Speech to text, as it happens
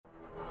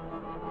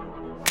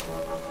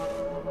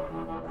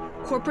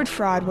Corporate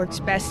fraud works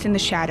best in the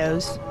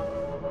shadows,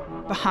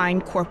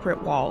 behind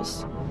corporate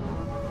walls.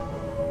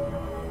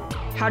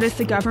 How does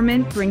the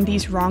government bring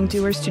these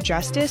wrongdoers to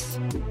justice?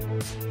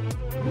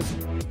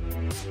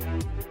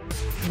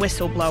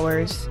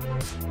 Whistleblowers.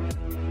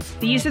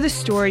 These are the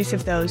stories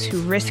of those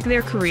who risk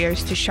their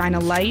careers to shine a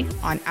light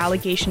on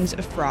allegations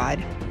of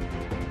fraud.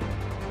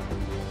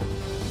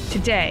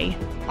 Today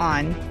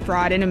on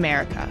Fraud in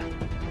America.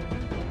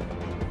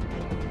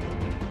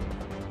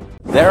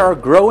 There are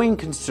growing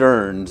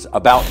concerns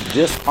about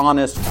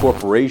dishonest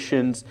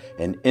corporations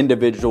and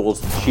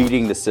individuals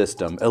cheating the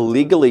system,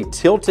 illegally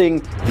tilting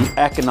the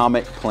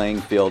economic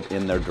playing field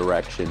in their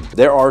direction.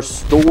 There are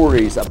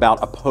stories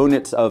about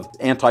opponents of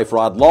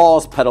anti-fraud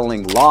laws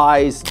peddling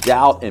lies,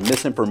 doubt, and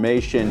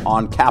misinformation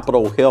on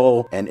Capitol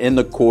Hill and in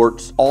the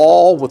courts,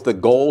 all with the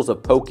goals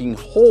of poking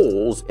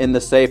holes in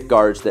the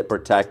safeguards that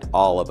protect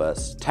all of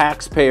us.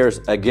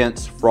 Taxpayers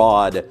Against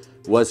Fraud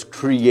was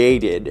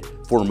created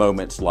for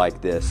moments like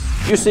this.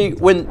 You see,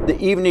 when the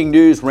evening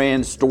news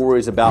ran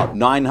stories about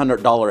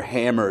 $900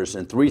 hammers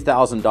and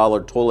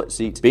 $3,000 toilet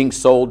seats being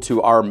sold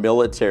to our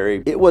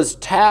military, it was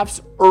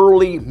TAF's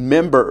early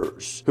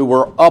members who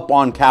were up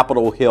on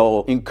Capitol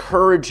Hill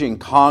encouraging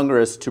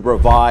Congress to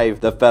revive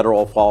the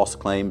Federal False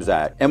Claims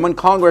Act. And when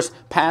Congress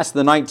passed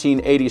the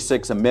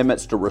 1986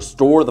 amendments to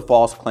restore the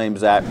False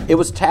Claims Act, it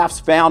was TAF's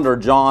founder,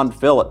 John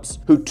Phillips,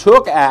 who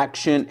took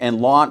action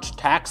and launched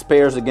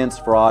Taxpayers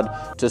Against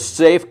Fraud to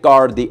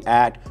safeguard the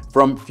act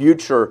from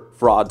future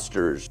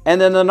fraudsters.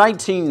 And in the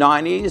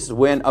 1990s,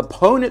 when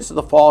opponents of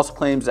the False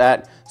Claims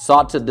Act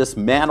sought to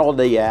dismantle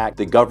the act,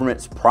 the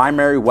government's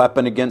primary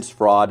weapon against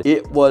fraud,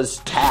 it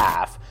was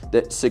TAF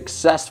that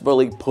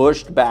successfully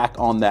pushed back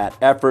on that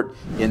effort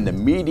in the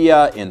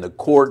media, in the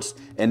courts,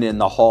 and in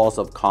the halls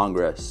of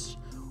Congress.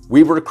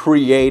 We were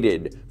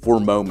created for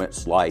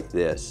moments like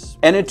this.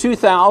 And in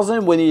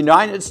 2000, when the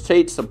United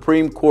States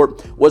Supreme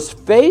Court was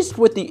faced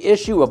with the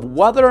issue of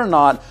whether or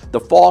not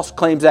the False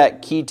Claims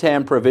Act qui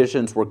tam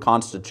provisions were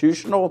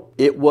constitutional,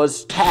 it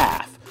was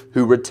TAF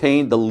who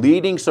retained the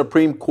leading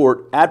Supreme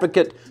Court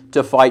advocate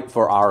to fight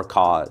for our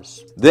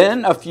cause.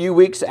 Then, a few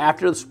weeks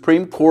after the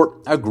Supreme Court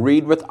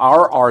agreed with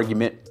our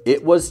argument,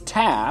 it was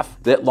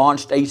TAF that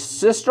launched a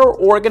sister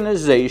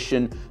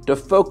organization to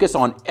focus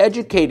on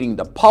educating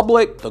the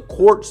public, the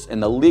courts,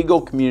 and the legal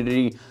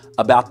community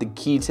about the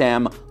qui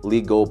tam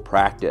legal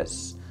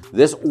practice.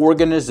 This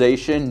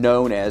organization,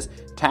 known as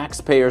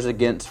Taxpayers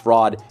Against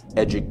Fraud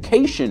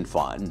Education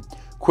Fund,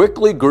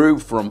 quickly grew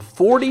from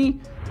 40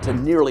 to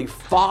nearly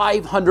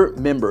 500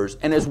 members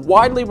and is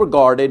widely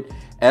regarded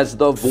as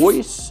the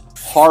voice,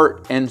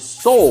 heart, and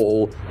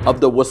soul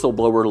of the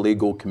whistleblower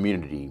legal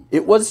community.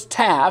 It was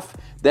TAF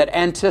that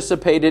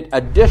anticipated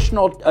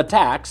additional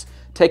attacks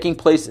taking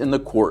place in the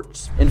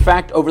courts. In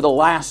fact, over the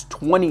last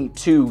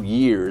 22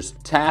 years,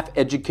 TAF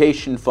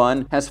Education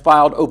Fund has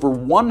filed over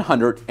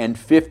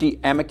 150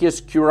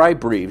 amicus curiae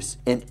briefs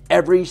in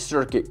every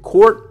circuit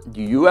court,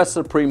 the U.S.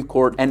 Supreme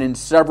Court, and in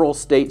several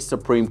state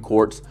Supreme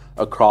Courts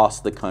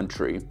across the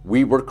country.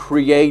 We were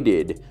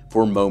created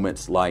for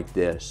moments like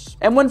this.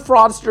 And when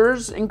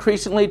fraudsters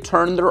increasingly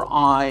turned their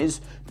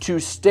eyes to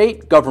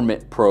state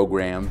government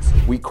programs,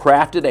 we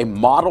crafted a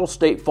model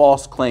state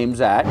False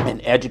Claims Act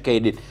and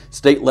educated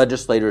state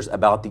legislators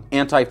about the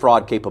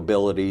anti-fraud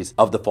capabilities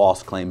of the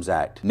False Claims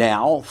Act.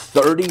 Now,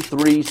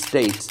 33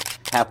 states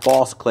have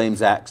False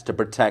Claims Acts to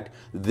protect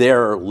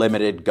their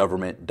limited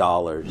government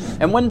dollars.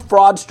 And when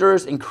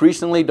fraudsters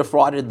increasingly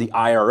defrauded the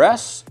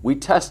IRS, we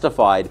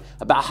testified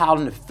about how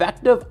an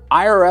effective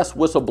IRS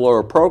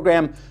whistleblower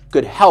program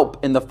could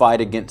help in the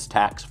fight against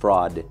tax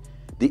fraud.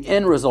 The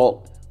end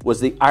result was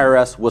the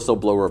IRS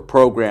whistleblower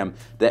program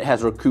that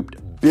has recouped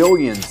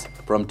billions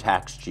from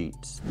tax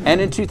cheats. And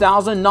in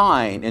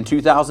 2009 and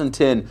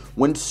 2010,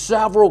 when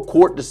several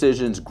court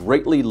decisions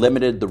greatly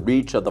limited the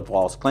reach of the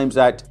False Claims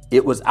Act,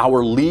 it was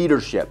our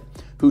leadership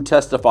who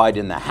testified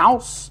in the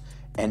House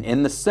and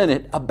in the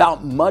Senate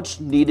about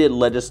much needed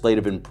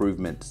legislative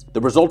improvements.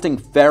 The resulting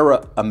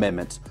FARA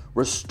amendments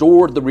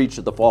restored the reach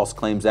of the False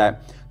Claims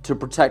Act to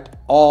protect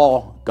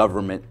all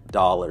government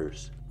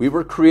dollars. We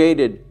were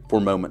created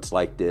for moments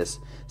like this,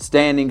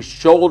 standing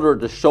shoulder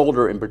to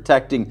shoulder in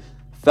protecting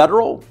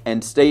federal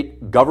and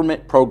state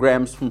government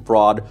programs from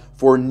fraud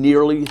for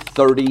nearly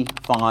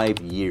 35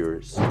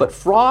 years. But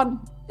fraud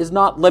is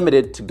not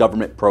limited to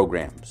government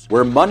programs.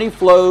 Where money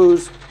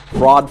flows,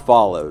 fraud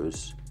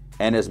follows.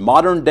 And as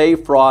modern day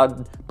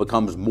fraud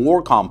becomes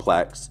more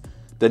complex,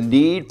 the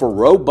need for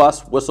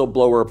robust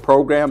whistleblower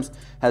programs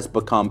has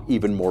become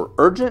even more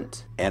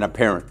urgent and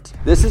apparent.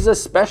 This is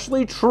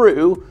especially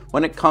true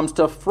when it comes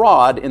to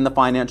fraud in the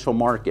financial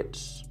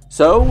markets.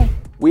 So,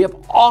 we have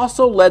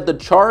also led the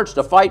charge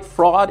to fight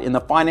fraud in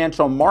the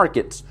financial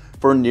markets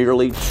for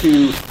nearly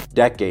 2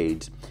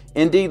 decades.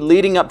 Indeed,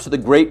 leading up to the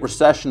Great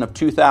Recession of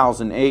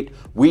 2008,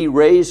 we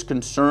raised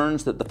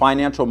concerns that the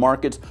financial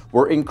markets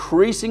were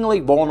increasingly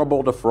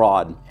vulnerable to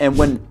fraud. And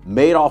when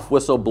Madoff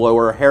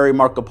whistleblower Harry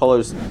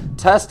Markopolos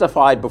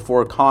testified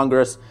before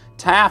Congress,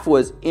 TAF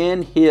was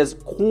in his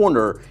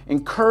corner,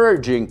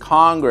 encouraging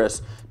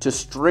Congress to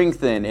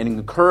strengthen and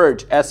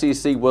encourage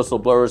SEC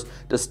whistleblowers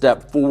to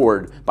step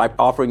forward by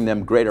offering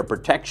them greater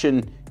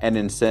protection and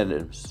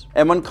incentives.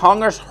 And when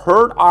Congress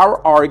heard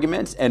our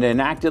arguments and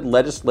enacted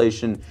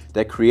legislation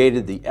that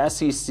created the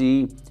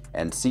SEC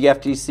and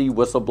CFTC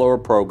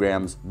whistleblower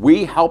programs,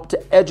 we helped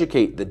to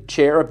educate the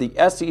chair of the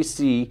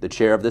SEC, the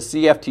chair of the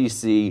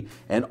CFTC,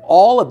 and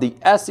all of the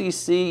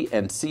SEC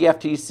and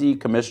CFTC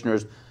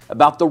commissioners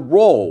about the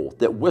role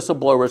that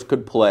whistleblowers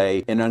could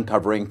play in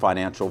uncovering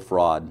financial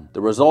fraud.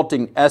 The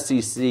resulting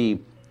SEC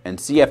and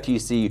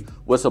CFTC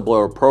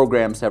whistleblower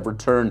programs have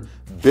returned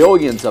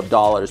billions of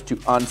dollars to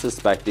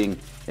unsuspecting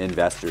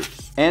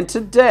investors. And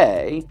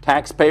today,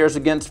 Taxpayers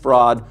Against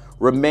Fraud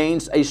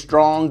remains a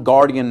strong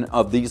guardian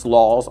of these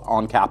laws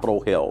on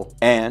Capitol Hill.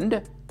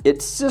 And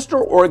its sister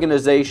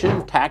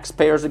organization,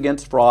 Taxpayers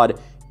Against Fraud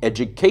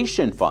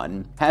Education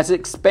Fund, has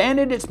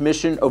expanded its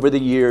mission over the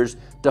years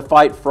to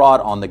fight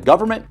fraud on the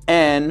government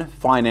and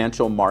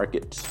financial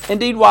markets.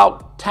 Indeed,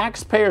 while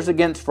Taxpayers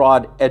Against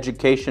Fraud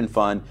Education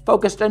Fund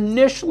focused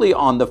initially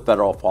on the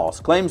Federal False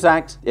Claims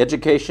Act, the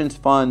Education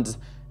Fund's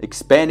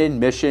expanded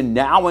mission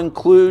now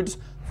includes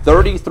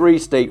 33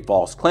 state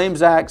false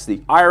claims acts, the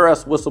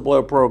IRS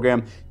whistleblower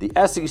program, the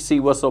SEC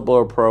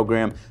whistleblower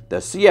program, the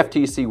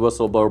CFTC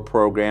whistleblower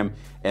program,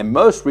 and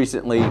most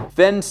recently,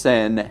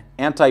 FinCEN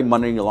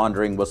anti-money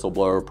laundering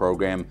whistleblower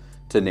program,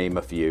 to name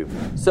a few.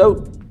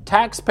 So,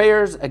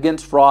 Taxpayers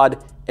Against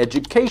Fraud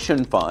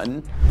Education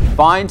Fund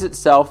finds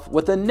itself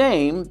with a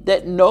name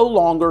that no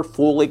longer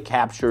fully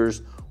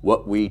captures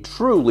what we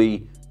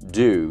truly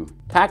do.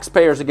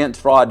 Taxpayers Against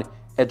Fraud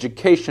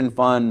Education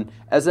Fund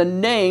as a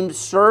name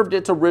served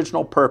its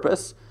original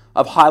purpose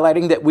of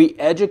highlighting that we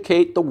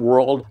educate the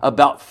world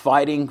about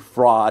fighting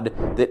fraud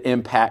that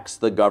impacts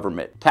the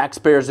government.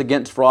 Taxpayers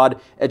Against Fraud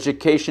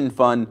Education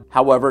Fund,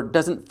 however,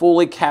 doesn't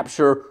fully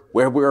capture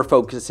where we're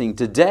focusing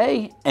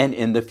today and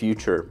in the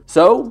future.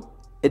 So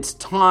it's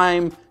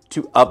time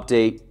to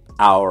update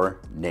our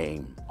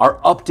name. Our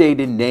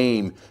updated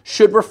name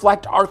should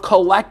reflect our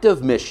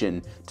collective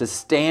mission to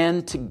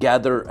stand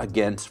together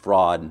against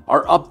fraud.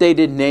 Our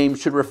updated name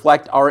should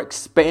reflect our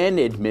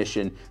expanded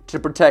mission to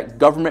protect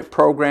government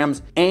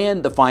programs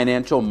and the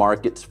financial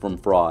markets from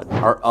fraud.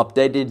 Our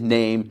updated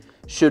name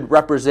should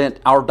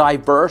represent our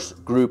diverse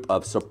group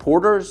of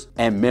supporters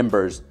and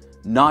members,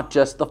 not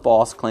just the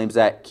False Claims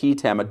Act qui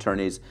tam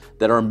attorneys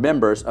that are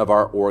members of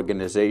our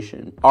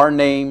organization. Our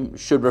name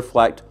should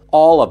reflect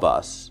all of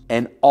us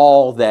and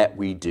all that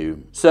we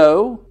do.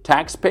 So,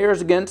 Taxpayers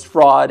Against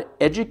Fraud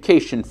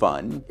Education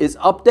Fund is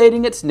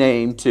updating its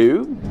name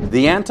to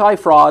the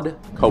Anti-Fraud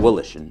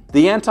Coalition.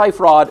 The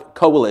Anti-Fraud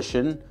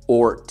Coalition,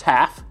 or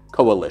TAF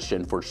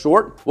Coalition for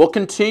short, will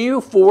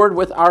continue forward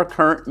with our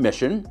current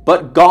mission,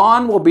 but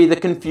gone will be the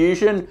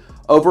confusion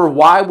over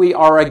why we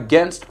are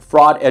against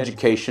Fraud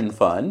Education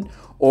Fund,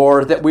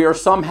 or that we are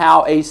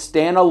somehow a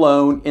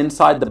standalone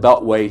inside the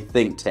Beltway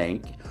think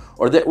tank,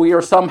 or that we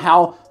are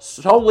somehow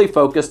solely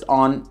focused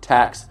on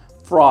tax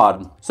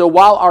fraud. So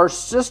while our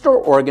sister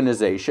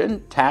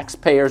organization,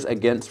 Taxpayers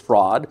Against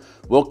Fraud,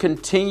 will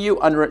continue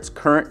under its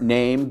current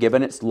name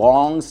given its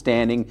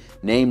long-standing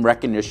name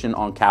recognition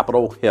on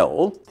Capitol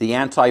Hill, the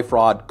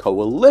Anti-Fraud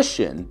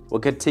Coalition will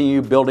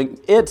continue building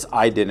its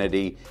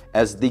identity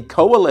as the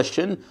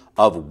coalition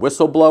of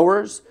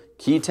whistleblowers,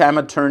 qui tam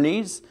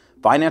attorneys,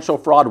 financial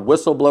fraud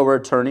whistleblower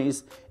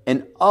attorneys,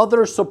 and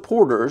other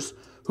supporters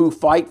who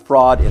fight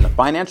fraud in the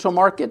financial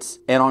markets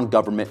and on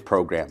government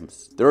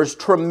programs. There is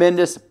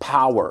tremendous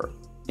power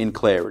in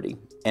clarity,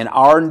 and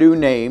our new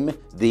name,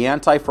 the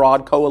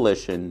Anti-Fraud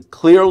Coalition,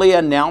 clearly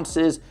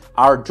announces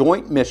our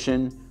joint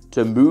mission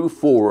to move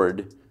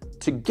forward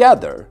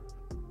together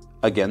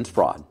against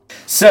fraud.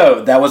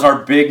 So that was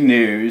our big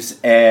news,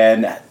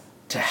 and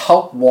to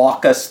help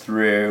walk us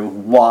through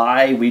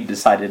why we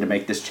decided to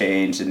make this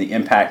change and the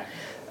impact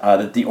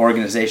that the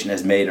organization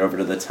has made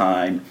over the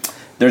time,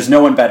 there's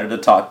no one better to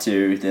talk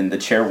to than the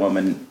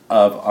chairwoman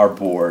of our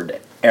board,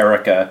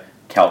 Erika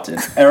Kelton.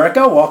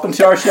 Erika, welcome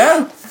to our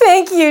show.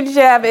 Thank you,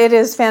 Jeb. It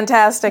is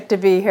fantastic to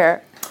be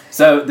here.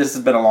 So this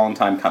has been a long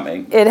time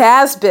coming. It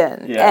has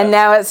been. Yeah. And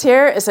now it's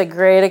here. It's a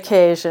great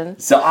occasion.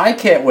 So I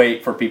can't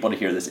wait for people to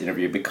hear this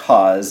interview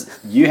because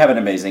you have an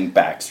amazing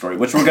backstory,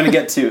 which we're going to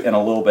get to in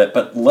a little bit.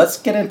 But let's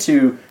get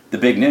into the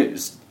big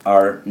news.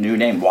 Our new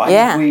name. Why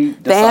did we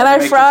decide the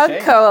Anti-Fraud to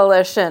make this change?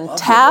 Coalition,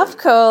 TAF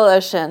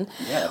Coalition.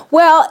 Yeah.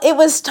 Well, it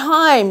was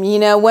time,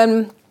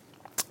 when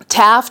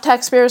TAF,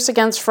 Taxpayers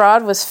Against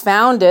Fraud, was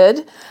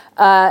founded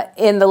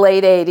in the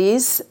late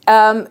 80s.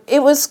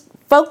 It was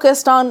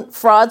focused on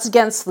frauds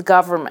against the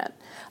government,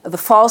 the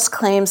False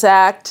Claims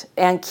Act,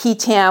 and qui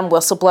tam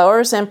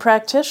whistleblowers and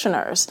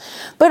practitioners.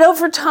 But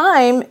over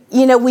time,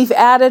 we've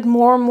added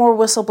more and more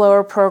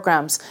whistleblower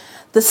programs.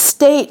 The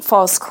State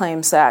False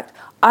Claims Act,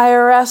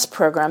 IRS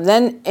program.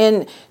 Then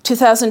in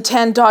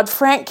 2010,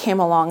 Dodd-Frank came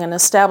along and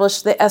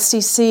established the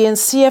SEC and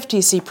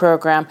CFTC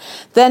program.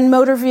 Then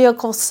motor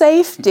vehicle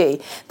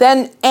safety.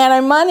 Then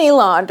anti-money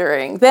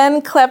laundering.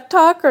 Then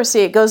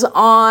kleptocracy. It goes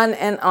on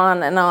and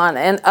on and on.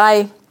 And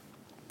I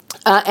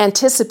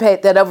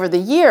anticipate that over the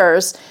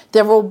years,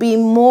 there will be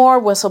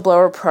more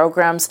whistleblower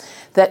programs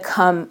that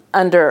come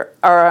under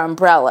our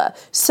umbrella.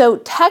 So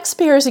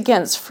Taxpayers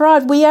Against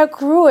Fraud, we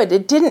outgrew it.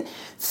 It didn't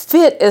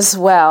fit as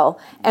well,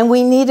 and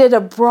we needed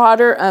a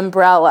broader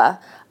umbrella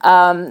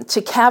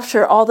to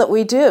capture all that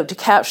we do, to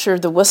capture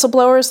the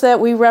whistleblowers that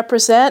we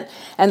represent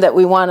and that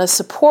we want to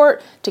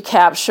support, to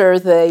capture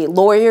the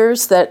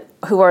lawyers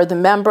who are the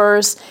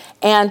members,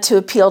 and to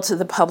appeal to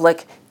the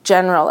public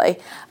generally.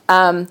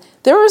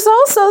 There was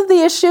also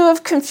the issue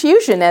of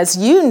confusion, as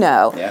you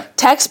know. Yeah.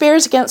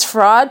 Taxpayers Against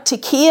Fraud,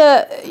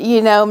 Takia,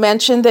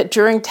 mentioned that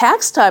during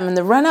tax time, in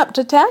the run-up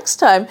to tax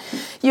time,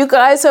 you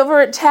guys over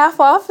at TAF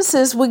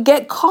offices would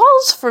get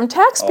calls from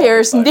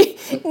taxpayers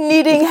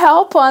needing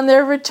help on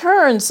their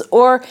returns.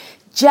 Or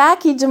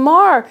Jackie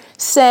DeMar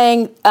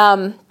saying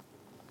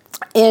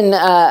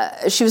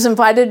she was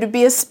invited to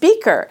be a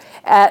speaker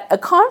at a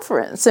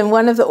conference, and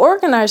one of the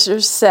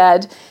organizers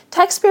said,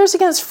 Taxpayers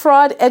Against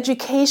Fraud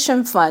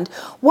Education Fund.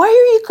 Why are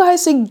you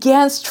guys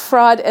against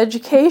fraud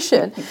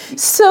education?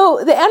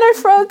 So the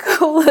Anti-Fraud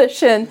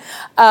Coalition,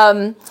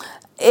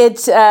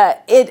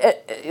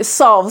 it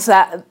solves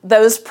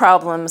those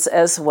problems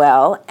as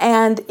well,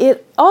 and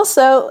it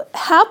also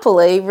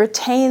happily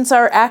retains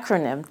our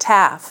acronym,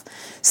 TAF.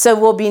 So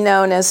we'll be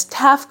known as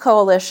TAF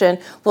Coalition.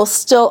 We'll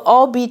still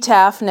all be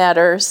TAF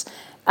netters,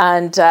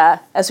 and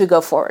as we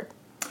go forward.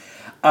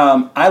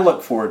 I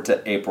look forward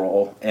to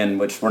April, in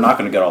which we're not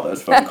going to get all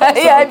those phone calls.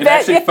 So we can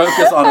actually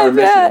focus on our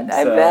mission.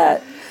 I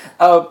bet.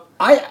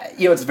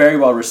 It's very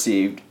well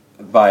received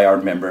by our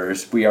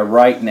members. We are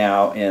right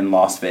now in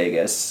Las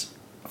Vegas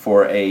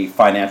for a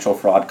financial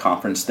fraud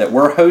conference that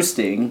we're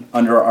hosting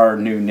under our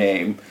new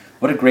name.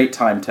 What a great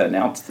time to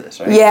announce this,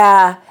 right?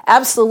 Yeah,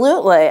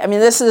 absolutely. I mean,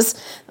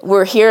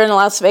 we're here in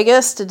Las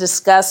Vegas to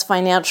discuss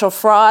financial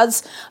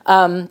frauds.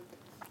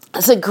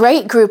 It's a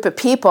great group of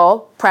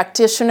people,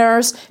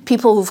 practitioners,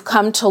 people who've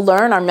come to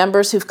learn, our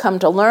members who've come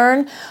to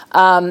learn,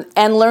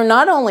 and learn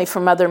not only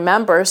from other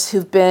members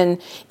who've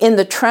been in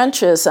the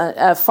trenches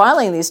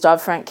filing these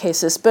Dodd-Frank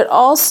cases, but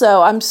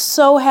also I'm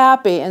so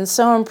happy and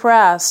so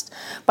impressed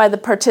by the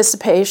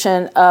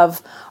participation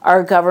of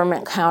our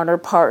government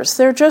counterparts.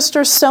 There just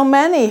are so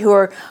many who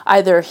are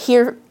either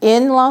here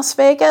in Las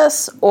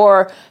Vegas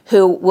or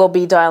who will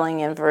be dialing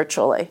in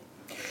virtually.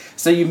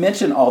 So you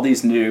mentioned all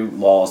these new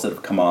laws that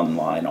have come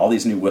online, all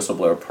these new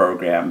whistleblower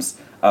programs.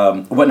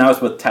 When I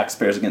was with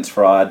Taxpayers Against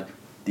Fraud,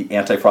 the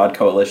Anti-Fraud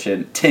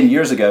Coalition, 10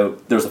 years ago,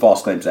 there was the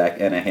False Claims Act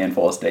and a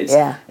handful of states.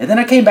 Yeah. And then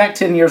I came back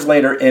 10 years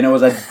later, and it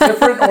was a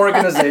different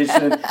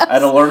organization. I had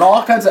to learn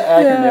all kinds of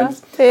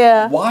acronyms.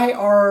 Yeah. Why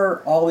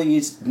are all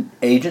these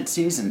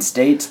agencies and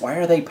states, why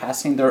are they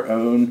passing their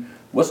own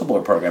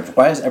whistleblower programs?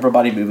 Why is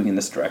everybody moving in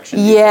this direction?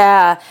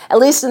 Yeah, at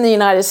least in the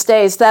United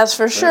States, that's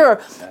for sure.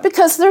 Yeah.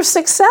 Because they're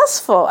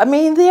successful. I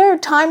mean, they're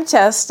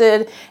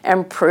time-tested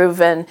and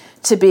proven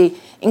to be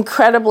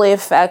incredibly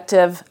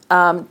effective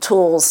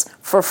tools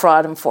for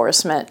fraud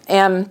enforcement.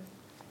 And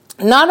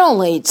not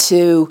only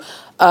to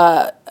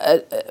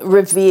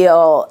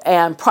reveal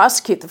and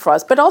prosecute the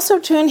frauds, but also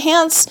to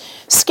enhance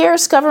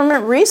scarce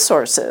government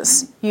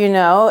resources.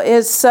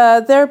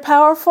 They're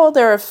powerful,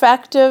 they're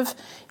effective.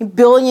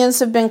 Billions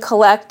have been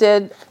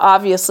collected.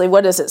 Obviously,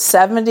 what is it,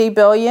 70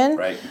 billion?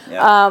 Right.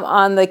 Yeah.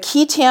 On the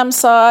key TAM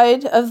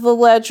side of the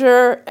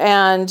ledger,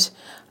 and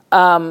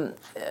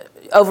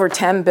over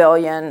 10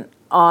 billion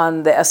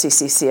on the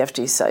SEC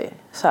CFTC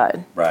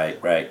side.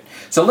 Right.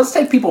 So let's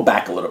take people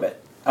back a little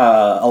bit.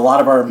 A lot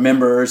of our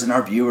members and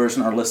our viewers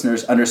and our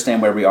listeners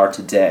understand where we are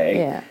today.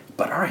 Yeah.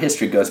 But our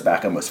history goes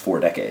back almost 4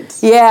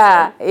 decades.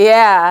 Yeah.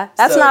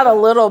 That's not a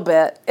little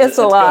bit. It's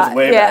a lot. Goes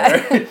way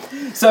back.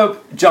 So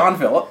John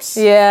Phillips,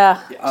 John.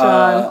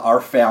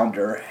 Our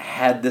founder,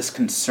 had this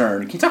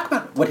concern. Can you talk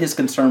about what his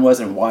concern was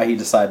and why he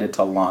decided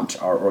to launch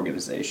our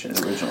organization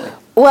originally?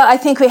 Well, I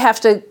think we have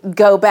to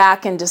go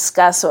back and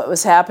discuss what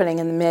was happening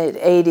in the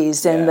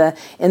mid-'80s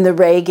in the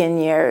Reagan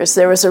years.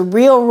 There was a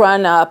real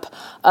run-up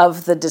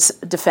of the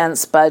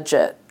defense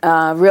budget,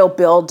 real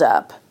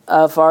build-up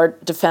of our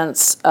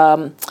defense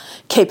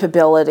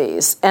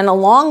capabilities. And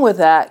along with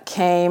that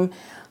came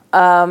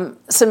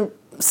some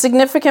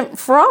significant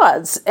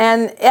frauds.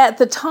 And at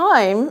the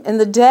time, in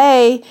the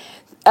day,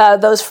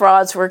 those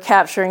frauds were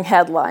capturing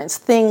headlines.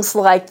 Things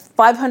like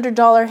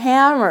 $500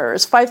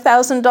 hammers,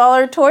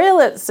 $5,000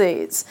 toilet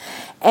seats.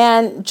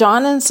 And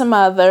John and some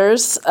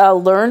others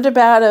learned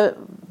about a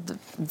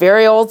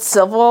very old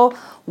Civil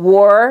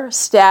War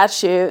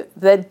statute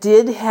that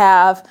did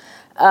have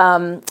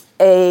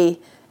a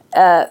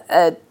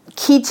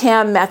key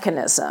TAM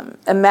mechanism,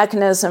 a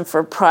mechanism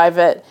for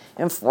private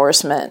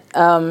enforcement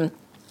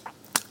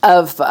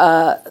of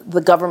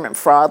the government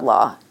fraud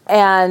law.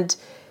 And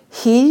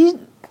he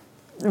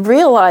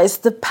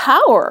realized the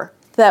power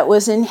that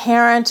was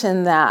inherent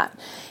in that,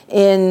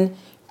 in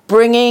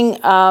bringing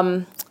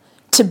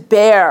to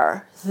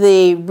bear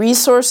the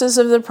resources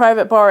of the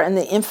private bar and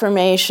the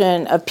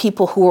information of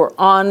people who were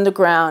on the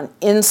ground,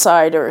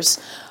 insiders,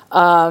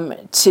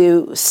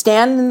 to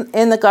stand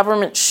in the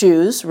government's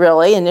shoes,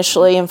 really,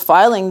 initially in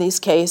filing these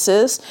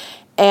cases,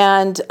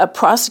 and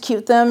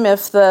prosecute them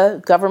if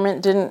the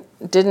government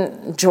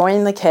didn't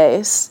join the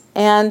case,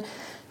 and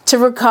to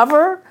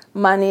recover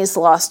monies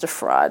lost to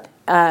fraud.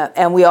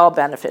 And we all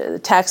benefited, the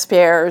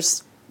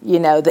taxpayers,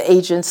 the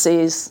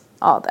agencies,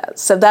 all that.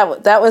 So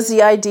that was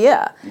the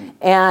idea.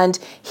 And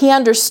he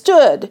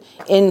understood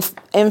in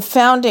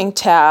founding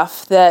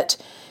TAF that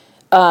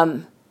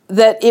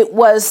it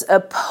was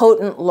a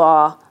potent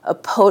law, a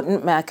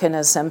potent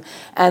mechanism,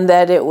 and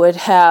that it would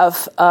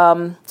have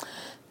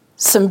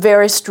some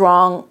very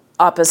strong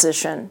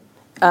opposition,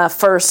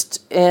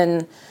 first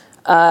in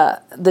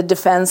the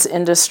defense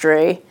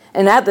industry.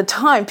 And at the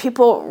time,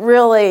 people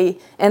really,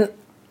 and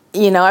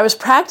I was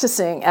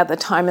practicing at the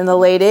time in the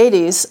late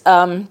 80s,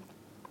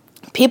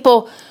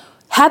 people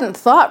hadn't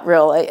thought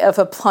really of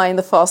applying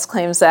the False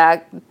Claims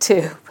Act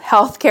to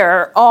healthcare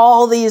or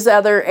all these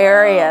other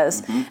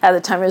areas at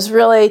the time. It was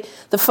really,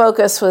 the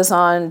focus was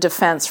on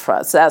defense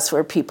frauds. That's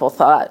where people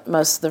thought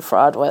most of the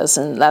fraud was,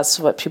 and that's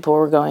what people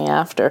were going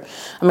after.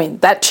 I mean,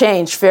 that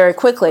changed very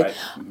quickly.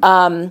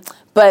 Right.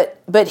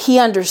 But he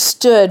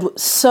understood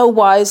so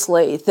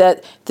wisely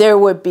that there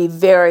would be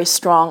very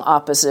strong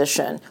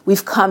opposition.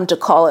 We've come to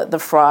call it the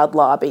fraud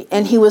lobby,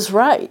 and he was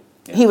right.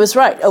 He was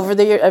right. Over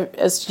the years,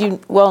 as you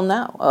well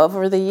know,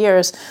 over the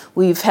years,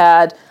 we've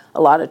had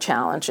a lot of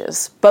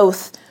challenges,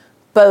 both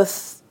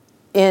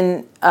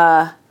in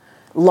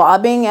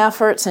lobbying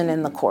efforts and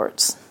in the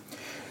courts.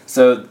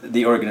 So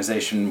the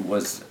organization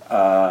was,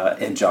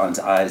 in John's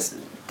eyes,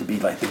 to be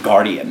like the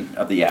guardian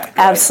of the act.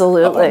 Right?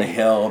 Absolutely. Up on the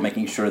hill,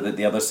 making sure that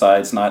the other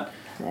side's not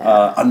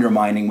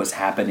undermining what's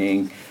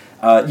happening.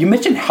 You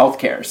mentioned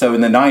healthcare. So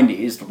in the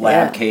 90s,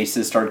 lab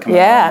cases started coming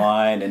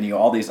online, and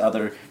all these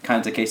other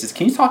kinds of cases.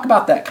 Can you talk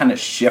about that kind of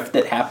shift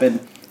that happened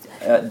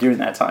during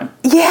that time?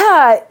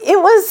 Yeah,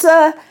 it was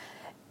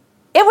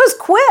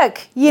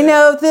quick. You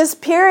know, this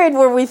period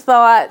where we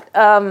thought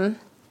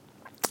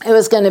it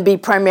was going to be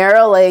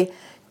primarily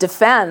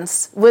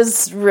defense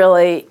was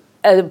really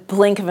a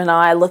blink of an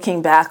eye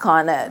looking back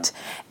on it.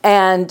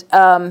 And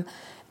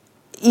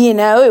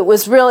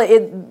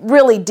it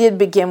really did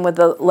begin with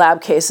the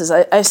lab cases.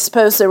 I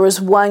suppose there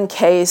was one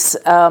case,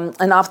 an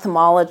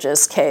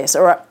ophthalmologist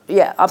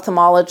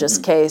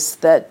case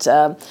that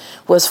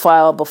was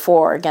filed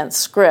before against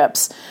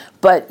Scripps.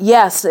 But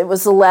yes, it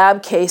was the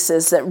lab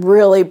cases that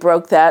really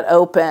broke that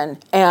open,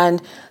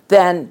 and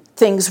then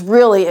things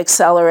really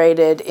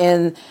accelerated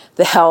in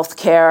the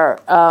healthcare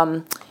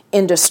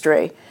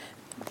industry.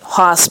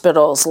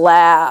 Hospitals,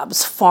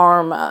 labs,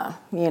 pharma,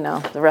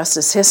 the rest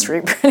is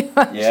history pretty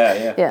much.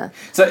 Yeah.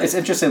 So it's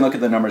interesting to look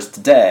at the numbers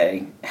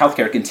today.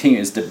 Healthcare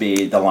continues to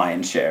be the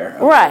lion's share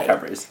of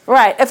recoveries.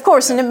 Right, of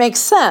course, and it makes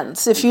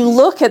sense. If you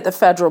look at the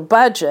federal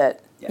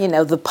budget,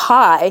 the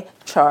pie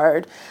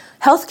chart,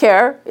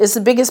 healthcare is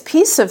the biggest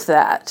piece of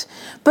that.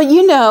 But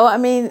you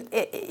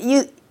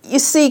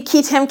see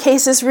key TAM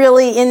cases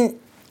really in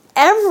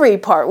every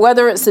part,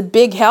 whether it's a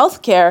big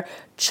healthcare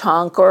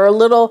chunk or a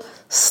little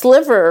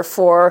sliver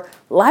for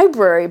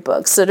library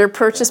books that are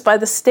purchased by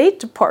the State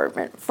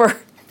Department for,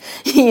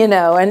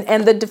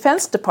 and the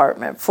Defense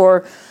Department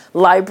for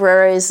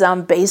libraries,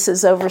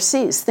 bases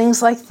overseas,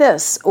 things like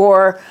this,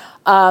 or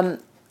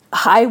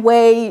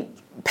highway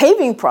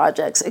paving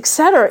projects,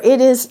 etc. It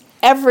is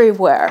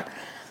everywhere.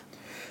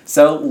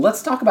 So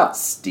let's talk about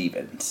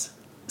Stevens.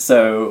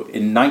 So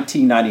in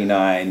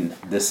 1999,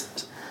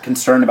 this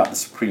concern about the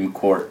Supreme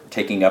Court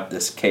taking up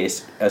this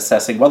case,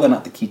 assessing whether or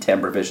not the key TAM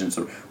provisions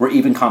were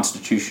even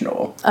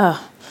constitutional,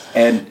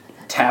 and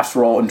TAF's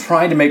role in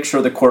trying to make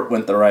sure the court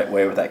went the right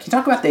way with that. Can you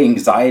talk about the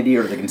anxiety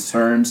or the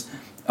concerns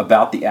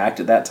about the act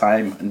at that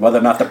time and whether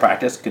or not the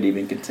practice could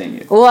even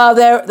continue? Well,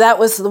 that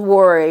was the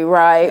worry,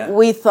 right? Yeah.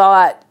 We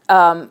thought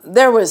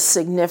there was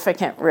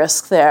significant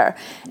risk there.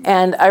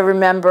 And I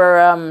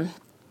remember,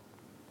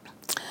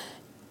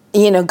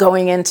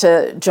 going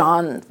into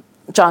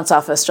John's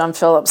office, John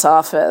Phillips'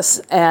 office,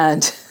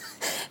 and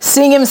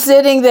seeing him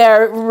sitting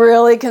there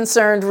really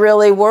concerned,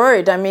 really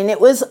worried. I mean, it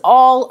was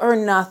all or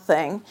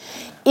nothing.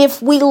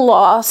 If we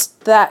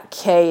lost that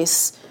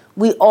case,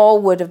 we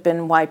all would have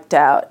been wiped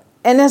out.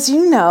 And as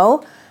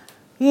you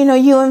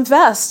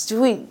invest.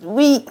 We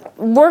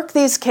work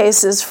these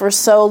cases for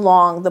so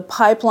long. The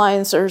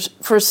pipelines are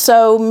for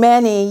so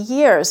many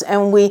years,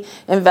 and we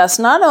invest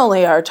not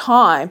only our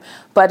time,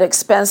 but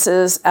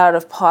expenses out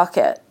of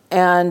pocket.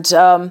 And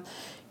there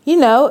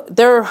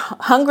are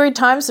hungry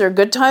times, there are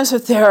good times,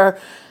 but there are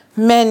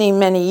many,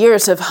 many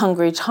years of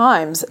hungry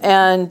times.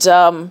 And,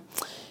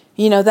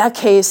 that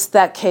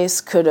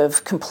case could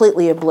have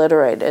completely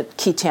obliterated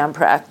key TAM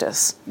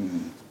practice.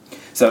 Mm-hmm.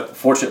 So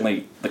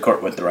fortunately, the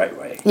court went the right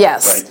way.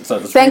 Yes. Right? So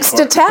thanks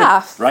to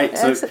TAF. Right.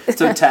 So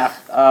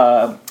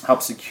TAF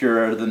helped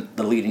secure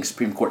the leading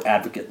Supreme Court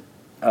advocate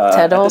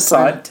Ted Olson.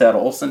 At the time, Ted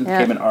Olson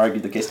came and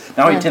argued the case.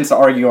 Now he tends to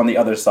argue on the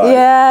other side.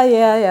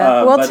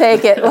 Yeah. We'll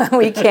take it when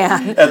we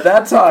can. At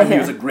that time, he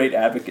was a great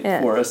advocate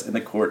for us, and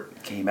the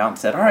court came out and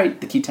said, all right,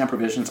 the Kelton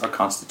provisions are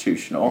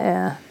constitutional.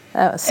 Yeah,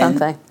 that was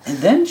something. And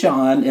then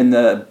John and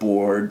the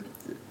board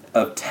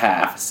of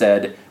TAF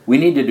said, we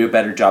need to do a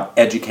better job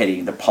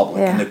educating the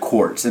public and the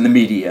courts and the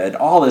media and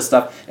all this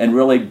stuff, and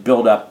really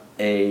build up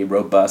a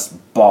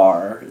robust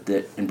bar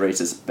that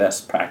embraces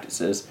best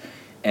practices.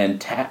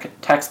 And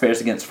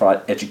Taxpayers Against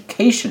Fraud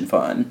Education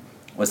Fund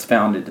was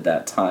founded at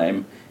that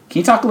time. Can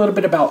you talk a little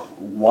bit about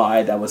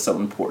why that was so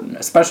important,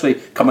 especially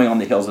coming on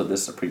the heels of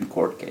this Supreme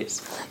Court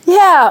case?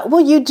 Yeah,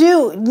 well, you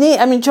do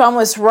need, John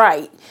was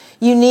right.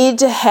 You need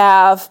to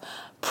have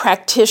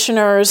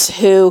practitioners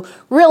who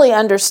really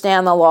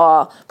understand the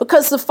law,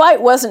 because the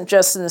fight wasn't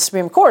just in the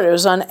Supreme Court, it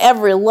was on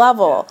every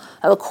level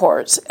of the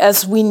courts,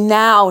 as we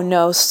now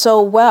know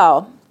so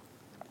well.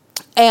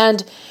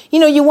 And,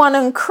 you want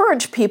to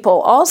encourage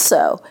people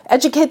also,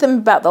 educate them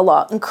about the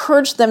law,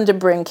 encourage them to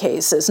bring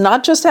cases,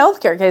 not just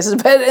healthcare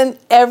cases, but in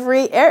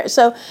every area.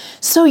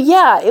 So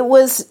yeah, it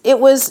was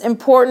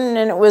important,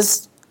 and it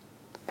was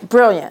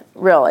brilliant,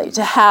 really,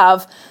 to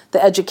have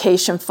the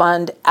education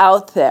fund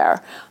out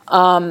there.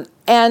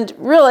 And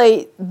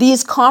really,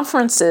 these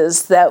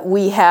conferences that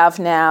we have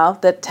now,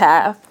 that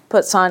TAF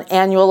puts on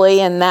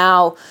annually, and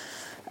now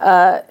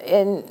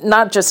in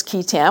not just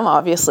Kelton,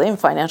 obviously, in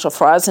financial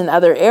frauds and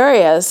other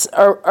areas,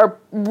 are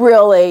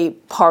really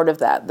part of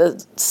that.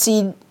 The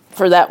seed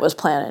for that was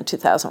planted in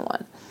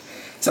 2001.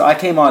 So I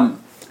came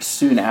on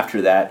soon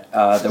after that.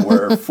 There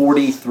were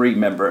 43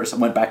 members. I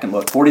went back and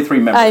looked. 43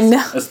 members. I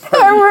know.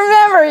 I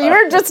remember. You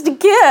were just a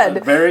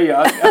kid. Very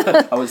young.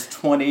 I was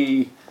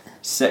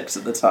 26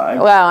 at the time.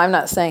 Wow, I'm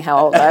not saying how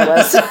old I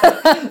was.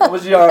 I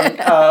was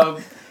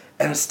young.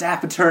 And a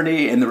staff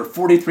attorney, and there were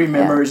 43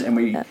 members, and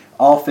we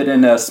all fit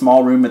in a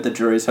small room at the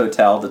jury's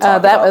hotel to talk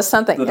about. That was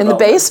something. In the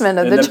basement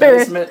of the jury.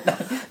 Basement.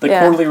 The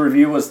quarterly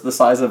review was the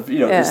size of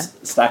this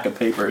stack of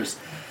papers.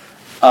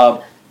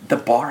 The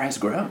bar has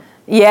grown.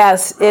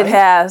 Yes, right? It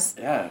has.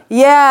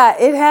 Yeah,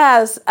 it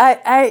has.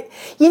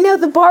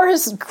 The bar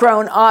has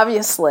grown.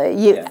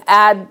 Obviously, you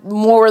add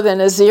more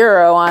than a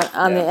zero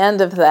on the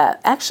end of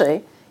that.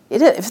 Actually,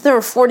 it is. If there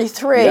were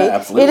 43,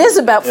 it is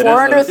about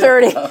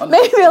 430,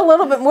 maybe a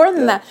little bit more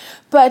than that.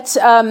 But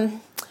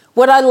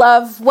what I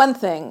love, one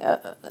thing,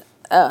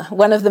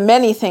 one of the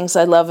many things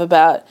I love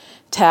about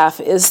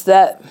TAF is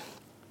that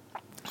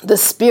the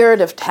spirit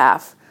of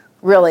TAF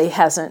really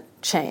hasn't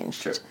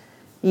changed. Sure.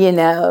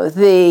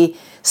 The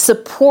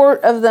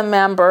support of the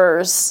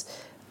members,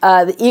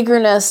 the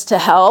eagerness to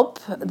help,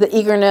 the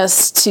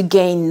eagerness to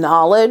gain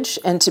knowledge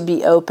and to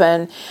be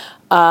open.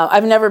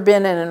 I've never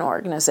been in an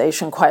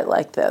organization quite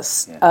like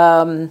this.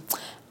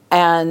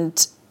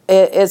 And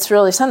it's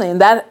really something.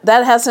 That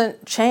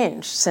hasn't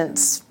changed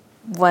since,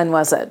 when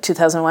was it,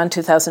 2001,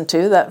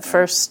 2002, that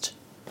first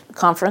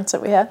conference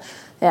that we had?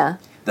 Yeah.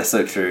 That's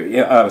so true.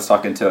 Yeah, I was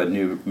talking to a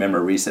new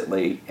member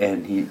recently,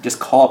 and he just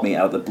called me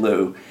out of the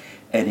blue,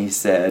 and he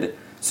said,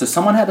 so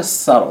someone had a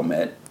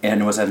settlement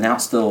and was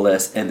announced to the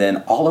list, and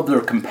then all of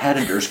their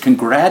competitors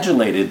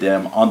congratulated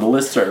them on the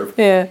listserv.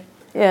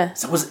 Yeah.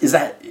 So is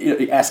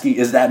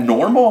that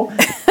normal?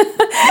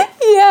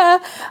 Yeah,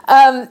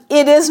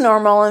 it is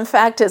normal. In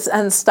fact, it's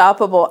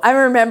unstoppable. I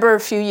remember a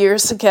few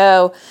years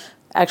ago,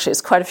 actually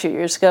it's quite a few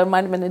years ago, it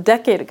might have been a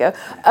decade ago,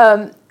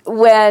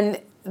 when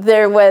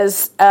there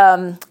was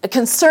a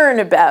concern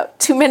about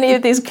too many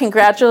of these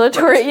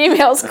congratulatory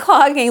emails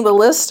clogging the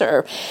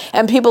listserv,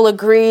 and people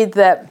agreed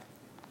that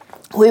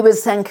we would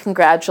send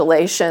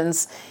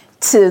congratulations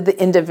to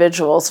the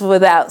individuals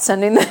without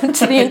sending them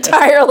to the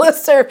entire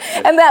listserv,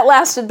 and that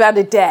lasted about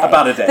a day.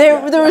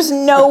 There was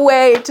no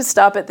way to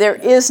stop it. There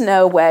is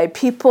no way.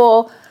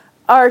 People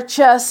are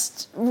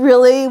just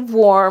really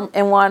warm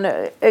and want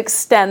to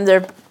extend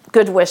their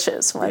good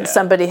wishes when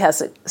somebody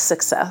has a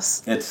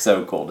success. It's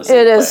so cool to see.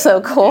 It is so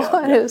cool.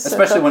 Yeah. It is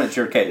especially so cool. when it's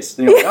your case.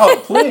 You're like, oh,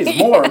 please,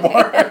 more.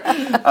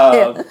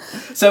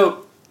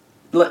 So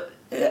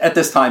at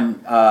this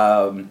time,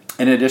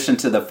 in addition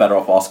to the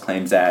Federal False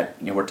Claims Act,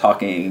 we're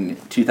talking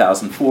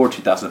 2004,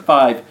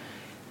 2005,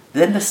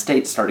 then the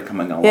states started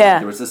coming along.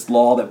 There was this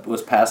law that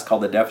was passed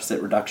called the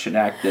Deficit Reduction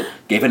Act that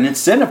gave an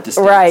incentive to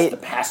states to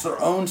pass their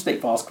own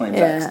state false claims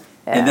acts.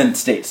 And then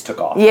states took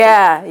off.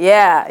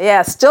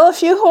 Yeah. Still a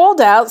few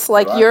holdouts,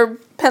 like your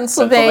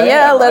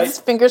Pennsylvania. Let's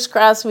fingers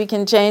crossed we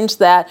can change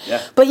that.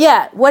 Yeah. But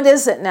what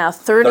is it now?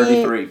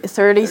 33.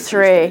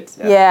 States,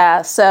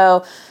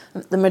 So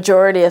the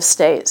majority of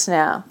states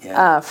now,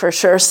 for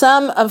sure.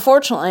 Some,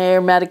 unfortunately,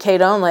 are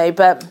Medicaid only,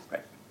 but,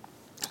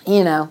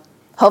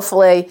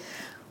 hopefully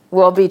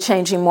we'll be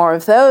changing more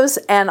of those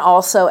and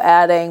also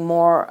adding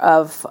more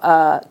of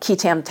qui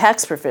tam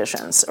tax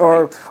provisions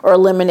or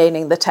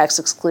eliminating the tax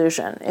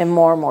exclusion in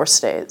more and more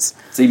states.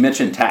 So you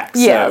mentioned tax.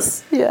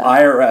 Yes. So yeah.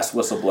 IRS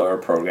whistleblower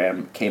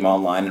program came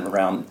online in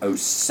around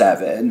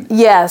 2007.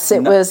 Yes,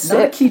 it was.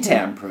 Not a qui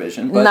tam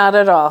provision, but not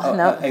at all.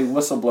 A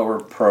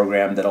whistleblower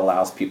program that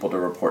allows people to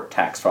report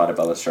tax fraud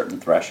above a certain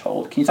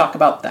threshold. Can you talk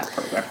about that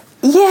program?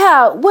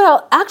 Yeah,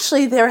 well,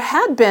 actually, there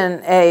had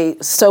been a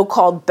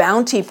so-called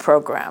bounty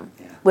program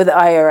with the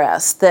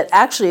IRS that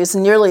actually is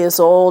nearly as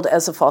old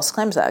as the False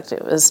Claims Act.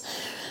 It was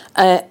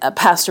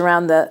passed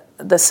around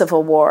the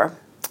Civil War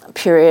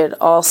period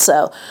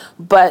also.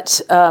 But,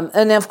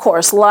 and of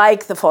course,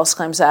 like the False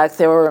Claims Act,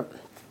 there were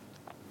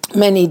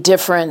many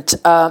different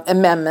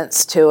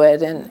amendments to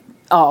it and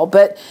all.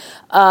 But,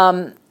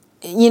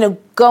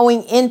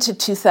 going into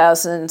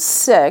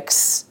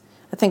 2006,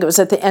 I think it was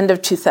at the end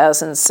of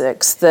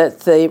 2006 that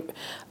the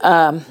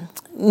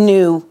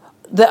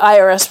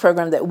IRS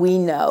program that we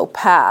know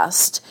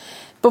passed.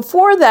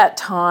 Before that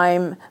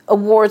time,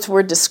 awards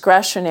were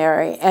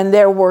discretionary, and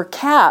there were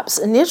caps.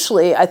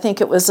 Initially, I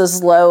think it was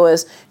as low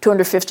as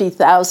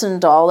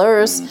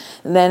 $250,000,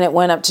 and then it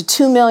went up to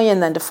 $2 million,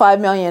 then to $5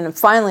 million, and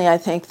finally, I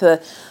think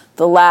the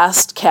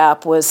last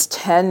cap was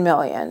 $10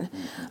 million.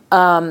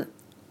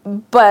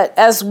 But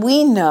as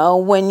we know,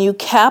 when you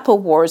cap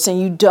awards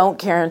and you don't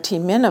guarantee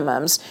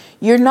minimums,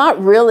 you're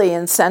not really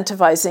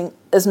incentivizing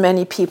as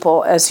many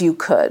people as you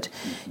could.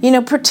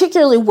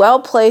 Particularly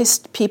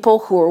well-placed people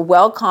who are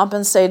well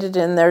compensated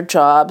in their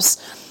jobs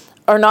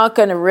are not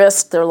going to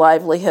risk their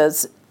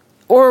livelihoods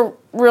or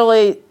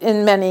really,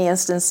 in many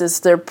instances,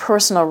 their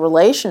personal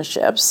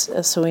relationships,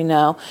 as we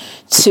know,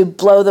 to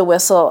blow the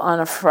whistle on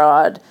a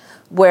fraud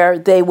where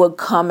they would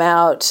come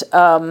out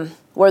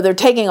where they're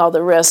taking all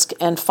the risk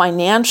and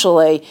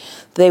financially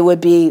they would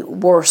be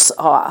worse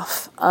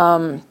off.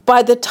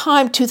 By the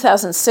time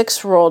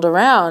 2006 rolled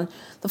around,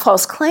 the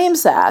False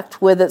Claims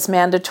Act, with its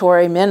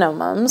mandatory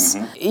minimums,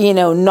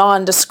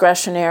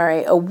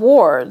 non-discretionary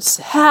awards,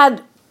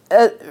 had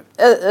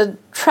a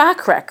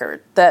track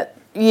record that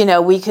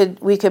we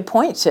could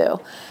point to,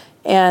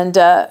 and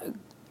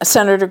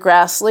Senator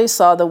Grassley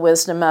saw the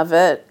wisdom of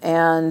it,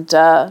 and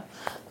the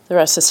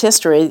rest is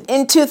history.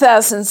 In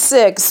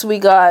 2006, we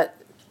got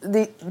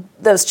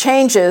those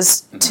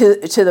changes to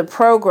the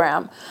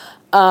program,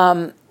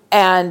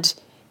 and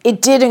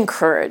it did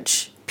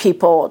encourage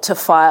people to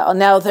file.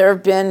 Now, there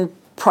have been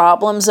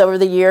problems over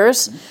the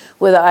years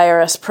with the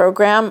IRS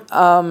program.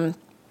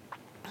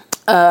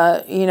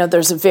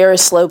 There's a very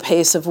slow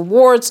pace of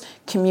awards.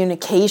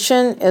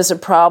 Communication is a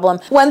problem.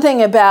 One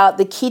thing about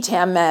the qui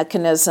tam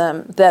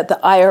mechanism that the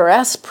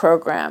IRS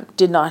program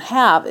did not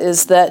have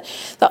is that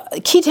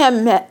the qui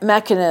tam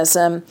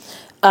mechanism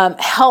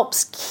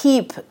helps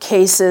keep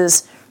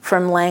cases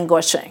from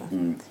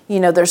languishing.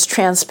 There's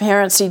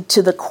transparency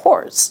to the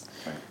courts,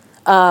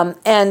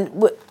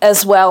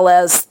 as well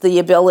as the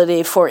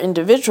ability for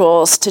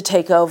individuals to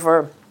take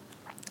over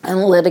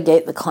and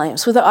litigate the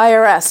claims. With the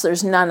IRS,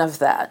 there's none of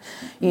that.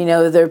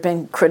 There have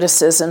been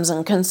criticisms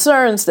and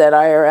concerns that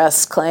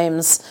IRS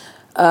claims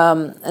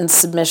and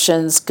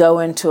submissions go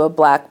into a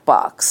black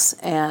box,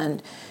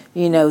 and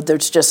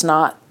there's just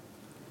not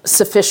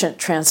sufficient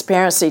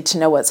transparency to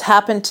know what's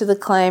happened to the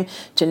claim,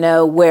 to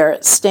know where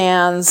it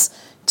stands,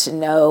 to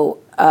know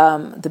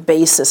the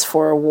basis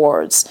for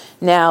awards.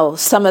 Now,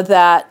 some of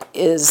that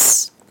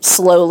is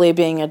slowly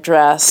being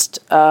addressed,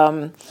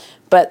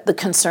 but the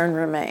concern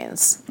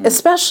remains,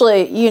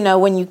 especially,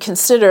 when you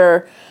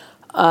consider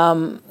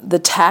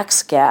the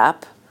tax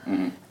gap,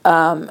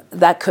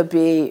 that could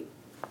be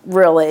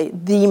really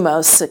the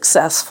most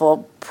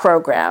successful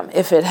program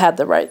if it had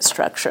the right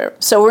structure.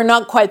 So we're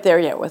not quite there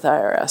yet with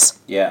IRS.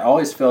 Yeah, it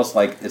always feels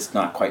like it's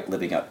not quite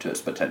living up to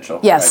its potential.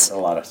 Yes. Right?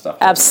 A lot of stuff.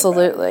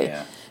 Absolutely.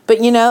 Yeah. But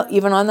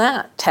even on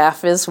that,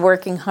 TAF is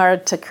working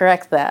hard to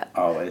correct that.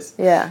 Always.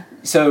 Yeah.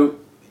 So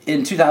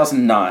in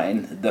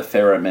 2009, the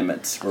FARA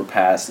amendments were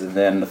passed, and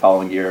then the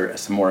following year,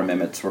 some more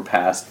amendments were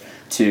passed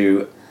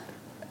to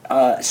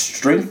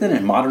strengthen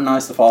and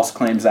modernize the False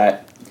Claims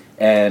Act.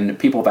 And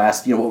people have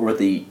asked, what was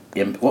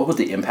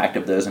the impact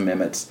of those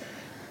amendments?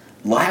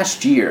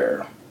 Last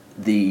year,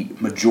 the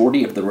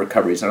majority of the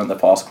recoveries under the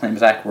False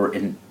Claims Act were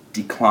in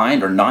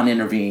declined or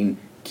non-intervened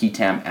qui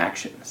tam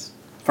actions.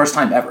 First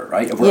time ever,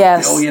 right? Over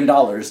 $1 billion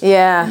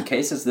in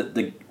cases that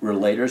the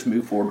relators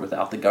move forward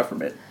without the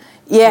government.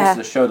 Yeah.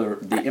 Just to show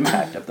the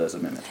impact of those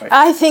amendments, right?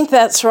 I think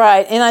that's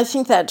right. And I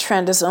think that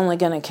trend is only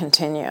going to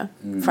continue,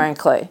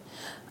 frankly.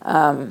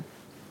 And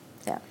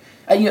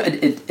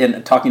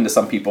talking to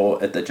some people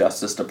at the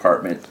Justice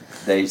Department,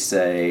 they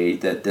say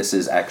that this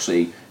is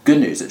actually good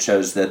news. It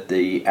shows that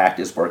the act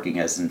is working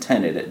as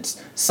intended.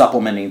 It's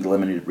supplementing the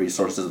limited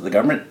resources of the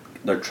government.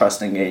 They're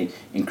trusting a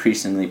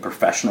increasingly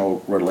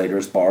professional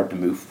relators bar to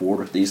move forward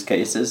with these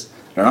cases.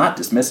 They're not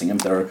dismissing them.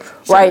 They're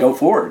saying go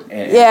forward,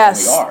 and we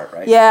are,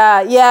 right?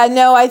 Yeah.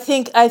 No, I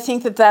think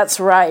that's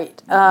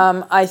right.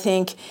 I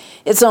think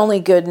it's only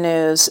good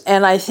news,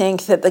 and I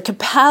think that the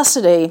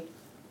capacity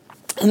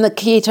And the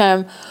key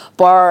time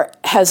bar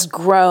has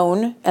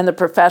grown, and the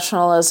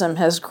professionalism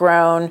has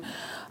grown,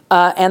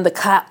 and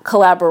the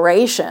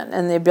collaboration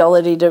and the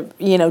ability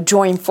to,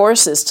 join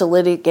forces to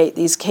litigate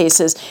these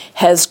cases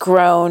has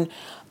grown,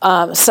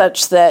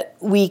 such that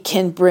we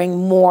can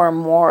bring more and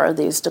more of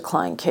these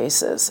decline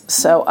cases.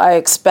 So I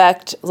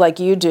expect, like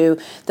you do,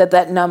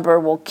 that number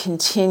will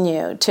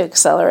continue to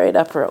accelerate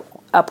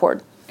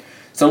upward.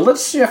 So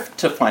let's shift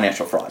to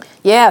financial fraud.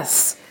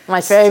 Yes,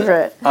 my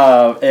favorite.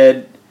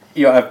 And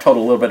I've told a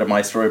little bit of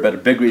my story, but a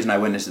big reason I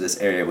went into this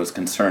area was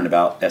concerned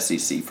about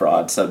SEC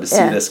fraud. So to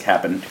see this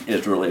happen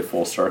is really a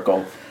full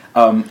circle.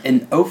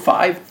 In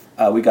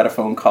 2005, we got a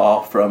phone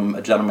call from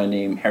a gentleman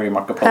named Harry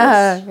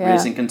Markopoulos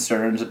raising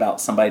concerns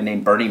about somebody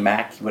named Bernie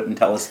Mac. He wouldn't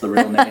tell us the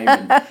real name.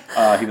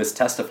 And, he was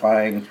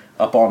testifying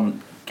up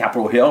on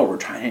Capitol Hill. We're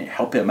trying to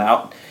help him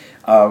out.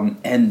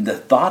 And the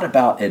thought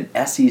about an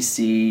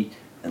SEC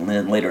and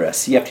then later a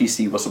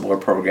CFTC whistleblower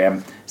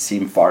program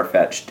seemed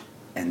far-fetched.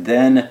 And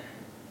then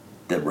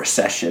the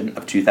recession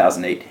of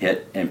 2008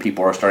 hit, and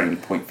people are starting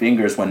to point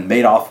fingers when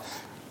Madoff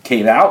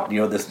came out,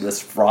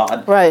 this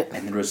fraud. Right.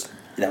 And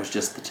that was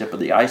just the tip of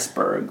the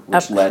iceberg,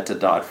 which led to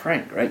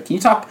Dodd-Frank, right? Can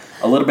you talk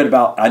a little bit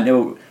about, I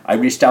know I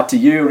reached out to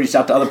you, reached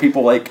out to other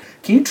people,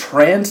 can you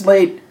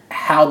translate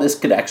how this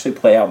could actually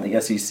play out in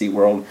the SEC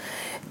world?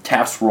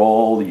 Taft's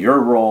role, your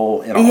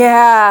role, and all.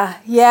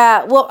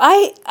 Yeah. Well,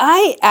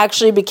 I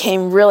actually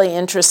became really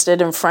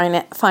interested in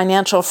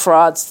financial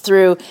frauds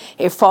through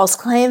a False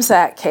Claims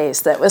Act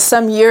case that was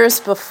some years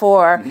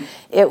before. Mm-hmm.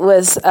 It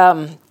was,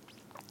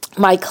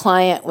 my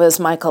client was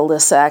Michael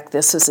Lissack.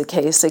 This was a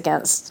case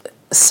against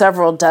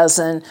several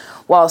dozen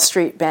Wall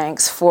Street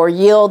banks for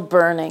yield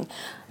burning.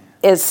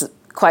 It's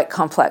quite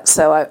complex,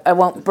 so I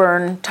won't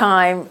burn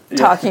time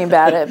talking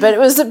about it. But it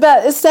was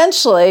about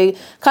essentially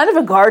kind of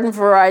a garden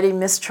variety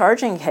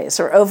mischarging case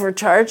or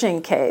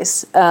overcharging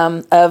case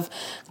of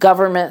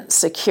government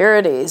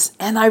securities.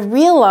 And I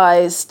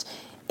realized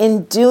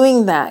in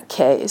doing that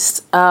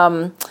case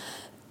and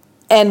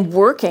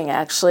working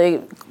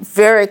actually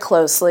very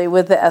closely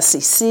with the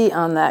SEC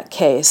on that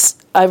case,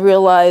 I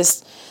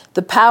realized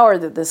the power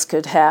that this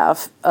could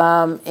have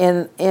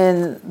in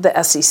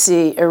the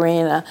SEC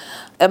arena.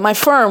 At my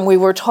firm, we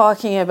were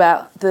talking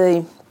about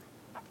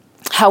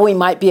how we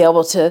might be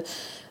able to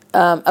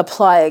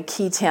apply a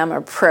key TAM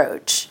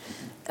approach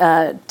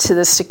to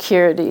the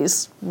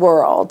securities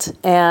world.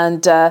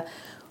 And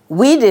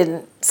we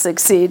didn't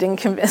succeed in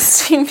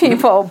convincing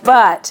people,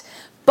 but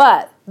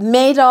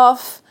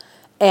Madoff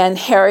and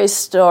Harry's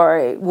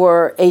story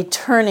were a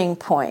turning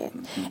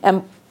point.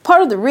 And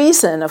part of the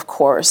reason, of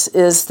course,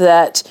 is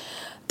that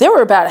there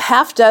were about a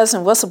half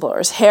dozen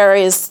whistleblowers.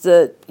 Harry is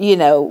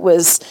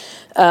was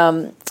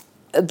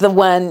the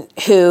one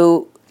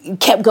who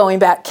kept going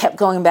back to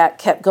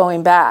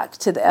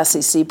the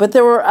SEC. But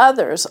there were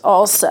others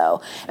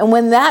also. And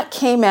when that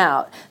came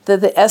out,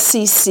 that the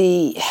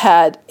SEC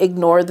had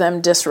ignored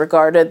them,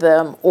 disregarded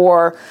them,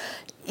 or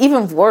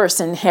even worse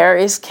in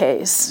Harry's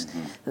case,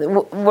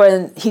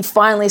 when he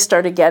finally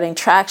started getting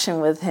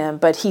traction with him,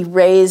 but he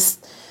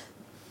raised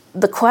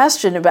the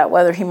question about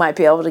whether he might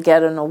be able to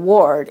get an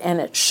award,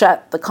 and it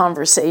shut the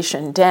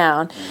conversation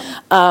down.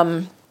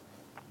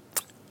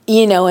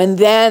 And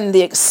then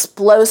the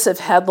explosive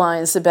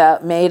headlines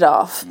about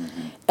Madoff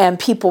and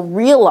people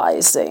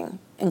realizing,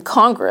 in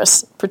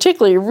Congress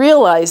particularly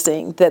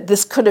realizing, that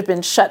this could have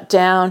been shut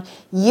down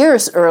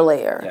years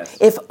earlier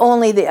if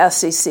only the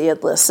SEC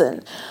had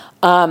listened.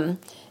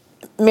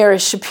 Mary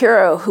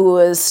Shapiro, who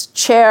was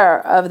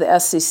chair of the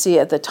SEC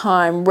at the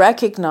time,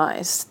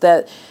 recognized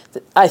that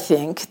I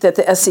think that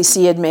the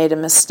SEC had made a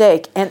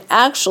mistake and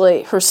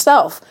actually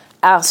herself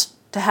asked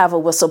to have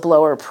a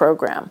whistleblower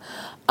program.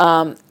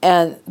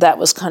 And that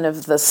was kind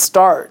of the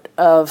start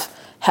of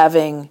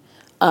having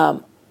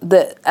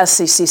the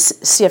SEC,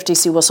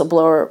 CFTC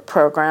whistleblower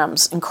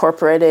programs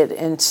incorporated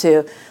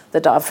into the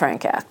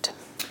Dodd-Frank Act.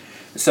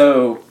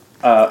 So,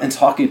 in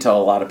talking to a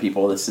lot of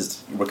people,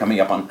 we're coming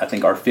up on, I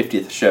think, our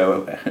 50th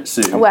show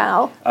soon.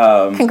 Wow.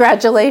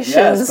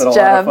 Congratulations, it's been a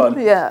Jeb. lot of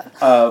fun.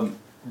 Yeah.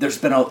 There's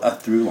been a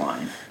through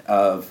line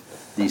of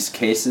these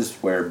cases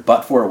where,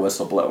 but for a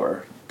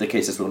whistleblower, the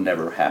cases will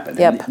never happen.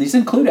 Yep. And these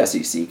include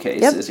SEC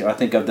cases. I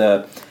think of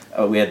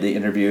we had the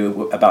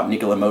interview about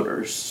Nikola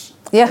Motors,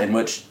 in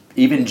which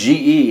even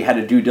GE had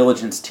a due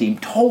diligence team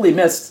totally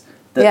missed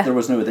that there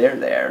was no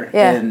there,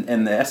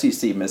 and the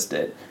SEC missed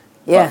it.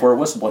 But for a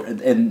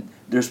whistleblower, and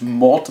there's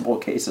multiple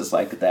cases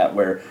like that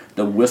where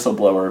the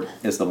whistleblower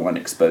is the one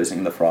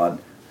exposing the fraud,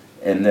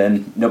 and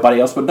then nobody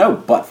else would know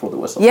but for the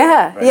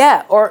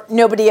whistleblower. Or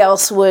nobody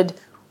else would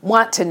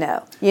want to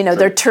know.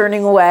 They're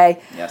turning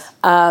away. Yes.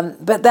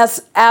 But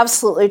that's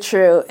absolutely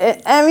true.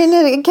 It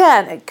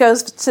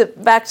goes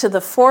back to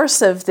the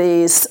force of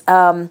these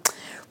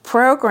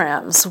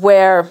programs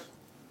where,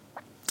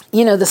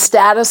 the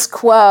status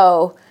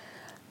quo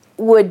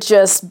would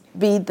just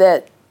be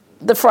that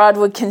the fraud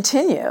would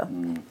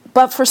continue.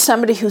 But for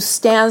somebody who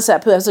stands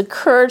up, who has the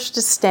courage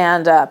to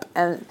stand up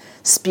and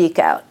speak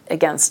out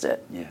against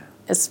it,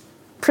 it's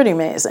pretty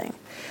amazing.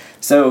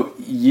 So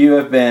you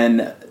have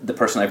been the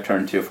person I've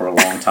turned to for a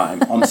long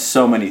time on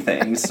so many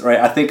things, right?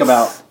 I think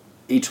about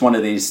each one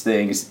of these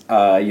things,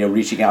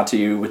 reaching out to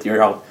you with your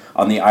help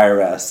on the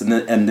IRS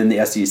and then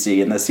the SEC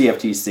and the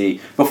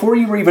CFTC. Before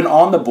you were even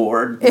on the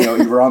board,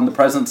 you were on the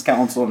President's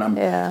Council, and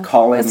I'm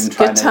calling and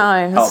trying to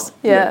help.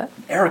 Yeah.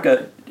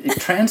 Erika,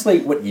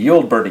 translate what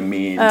yield burning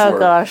means. Oh,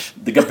 gosh.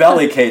 The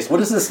Gabelli case. What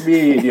does this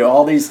mean?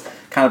 All these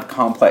kind of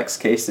complex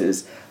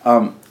cases.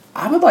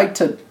 I would like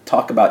to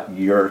talk about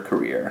your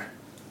career.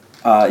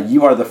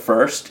 You are the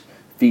first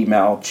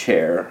female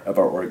chair of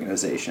our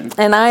organization.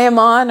 And I am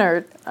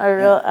honored.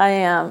 I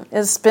am.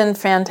 It's been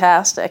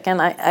fantastic,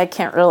 and I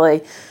can't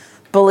really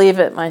believe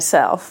it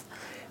myself.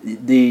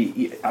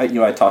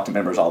 I talk to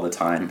members all the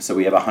time. So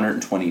we have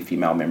 120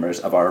 female members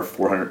of our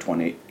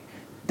 420.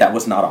 That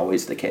was not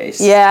always the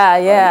case.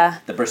 Yeah.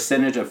 Right? The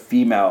percentage of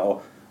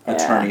female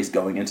attorneys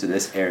going into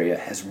this area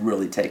has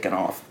really taken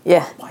off.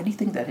 Yeah. Why do you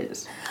think that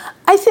is?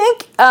 I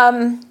think,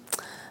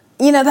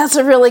 that's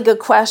a really good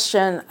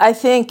question. I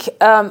think,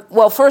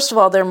 first of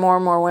all, there are more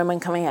and more women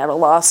coming out of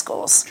law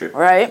schools, True.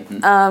 Right?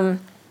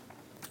 Mm-hmm.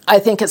 I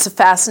think it's a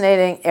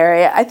fascinating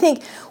area. I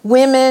think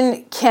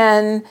women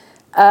can,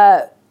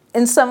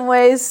 in some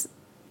ways,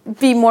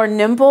 be more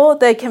nimble.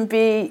 They can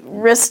be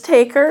risk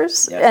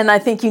takers, and I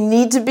think you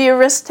need to be a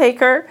risk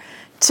taker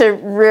to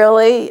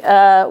really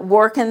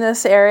work in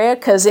this area,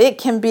 because it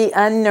can be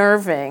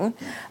unnerving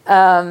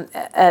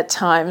at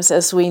times,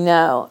 as we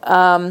know.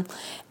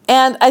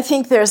 And I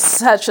think there's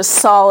such a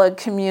solid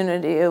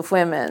community of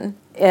women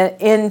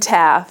in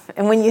TAF,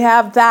 and when you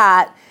have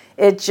that,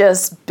 it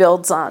just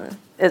builds on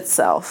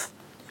itself.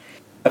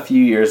 A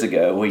few years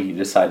ago, you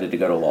decided to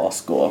go to law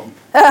school.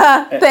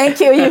 Thank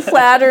you. You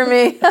flatter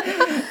me.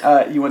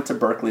 You went to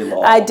Berkeley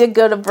Law. I did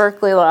go to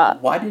Berkeley Law.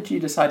 Why did you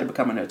decide to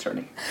become an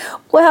attorney?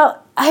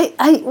 Well,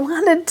 I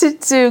wanted to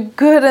do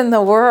good in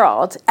the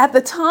world. At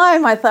the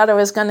time, I thought I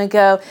was going to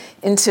go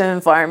into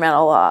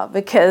environmental law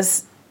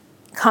because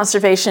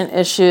conservation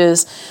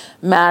issues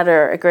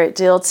matter a great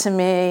deal to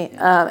me.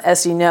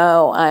 As you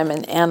know, I'm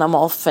an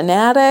animal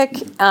fanatic,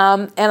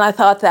 and I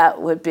thought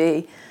that would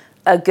be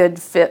a good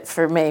fit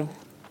for me.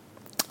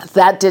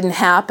 That didn't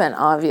happen,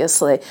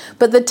 obviously.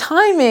 But the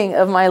timing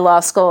of my law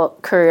school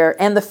career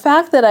and the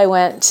fact that I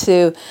went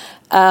to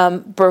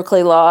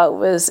Berkeley Law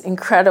was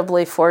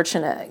incredibly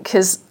fortunate,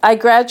 because I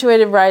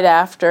graduated right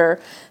after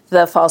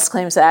the False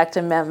Claims Act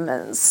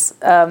amendments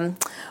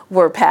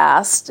were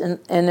passed and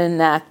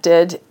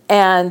enacted.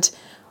 And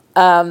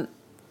John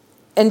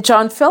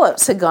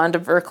Phillips had gone to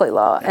Berkeley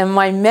Law. And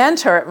my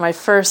mentor at my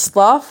first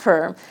law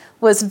firm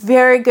was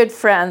very good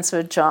friends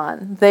with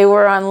John. They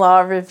were on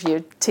law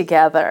review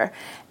together.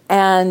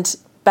 And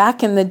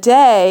back in the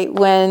day,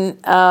 when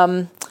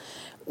the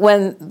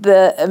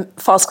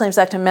False Claims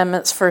Act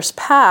amendments first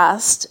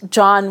passed,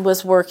 John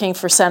was working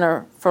for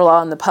Center for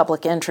Law and the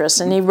Public Interest,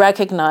 and he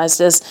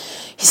recognized, as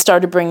he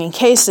started bringing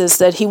cases,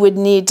 that he would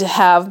need to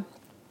have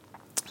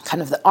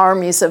kind of the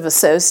armies of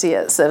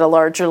associates that a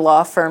larger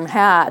law firm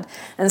had.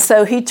 And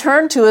so he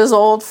turned to his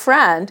old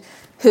friend,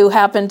 who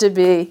happened to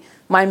be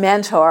my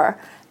mentor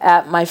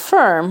at my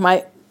firm,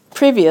 my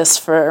previous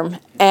firm,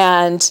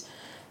 and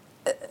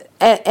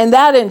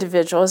that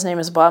individual, his name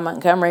is Bob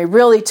Montgomery,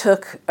 really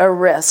took a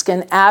risk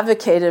and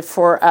advocated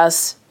for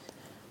us,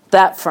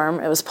 that firm,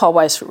 it was Paul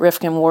Weiss,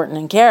 Rifkin, Wharton,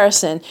 and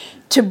Garrison,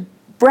 to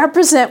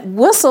represent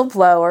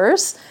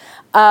whistleblowers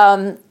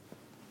on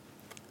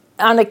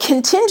a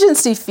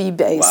contingency fee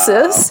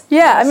basis. Wow.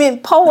 Yeah, I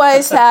mean, Paul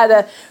Weiss had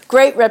a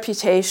great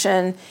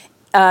reputation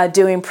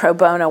doing pro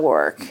bono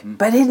work,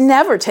 but he'd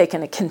never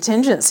taken a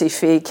contingency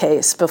fee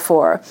case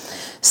before.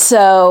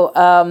 So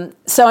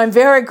I'm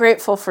very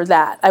grateful for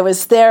that. I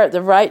was there at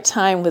the right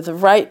time with the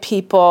right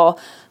people,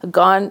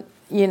 I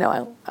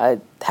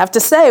have to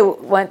say,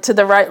 went to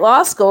the right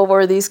law school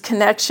where these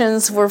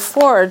connections were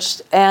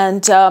forged.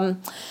 And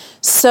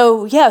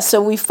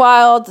so we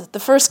filed, the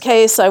first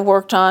case I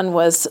worked on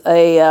was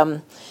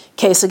a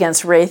case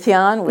against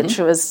Raytheon, which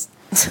was...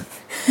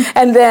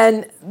 and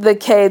then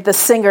the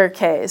Singer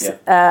case,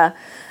 and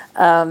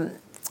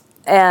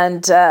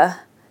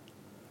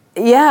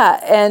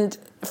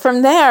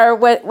from there,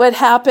 what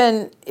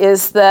happened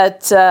is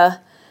that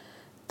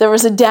there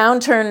was a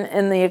downturn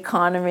in the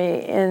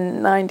economy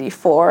in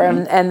 '94,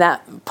 and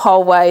that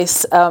Paul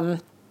Weiss,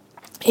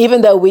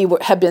 even though we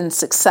had been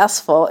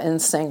successful in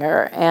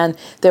Singer and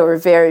they were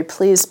very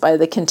pleased by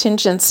the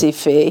contingency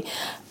fee,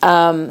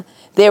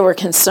 they were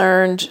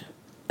concerned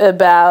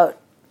about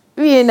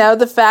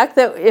the fact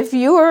that if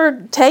you are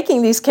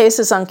taking these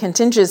cases on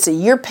contingency,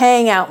 you're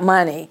paying out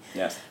money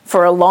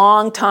for a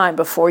long time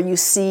before you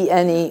see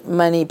any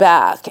money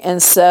back.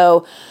 And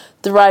so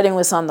the writing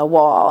was on the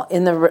wall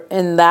in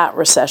that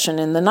recession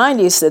in the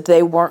 90s that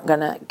they weren't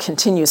going to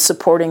continue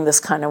supporting this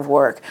kind of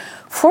work.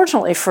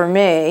 Fortunately for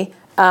me,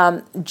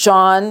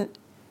 John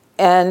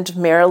and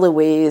Mary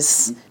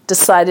Louise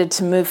decided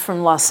to move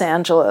from Los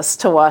Angeles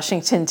to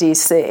Washington,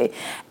 D.C.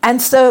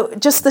 And so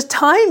just the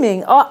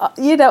timing,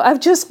 I've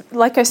just,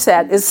 like I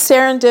said, is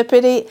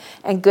serendipity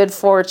and good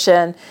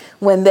fortune.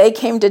 When they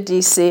came to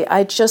D.C.,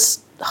 I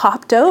just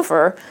hopped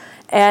over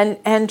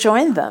and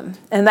joined them.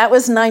 And that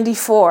was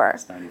 94.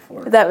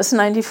 That was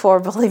 94,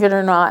 believe it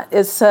or not.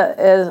 It's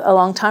a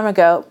long time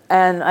ago,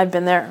 and I've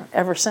been there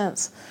ever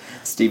since.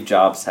 Steve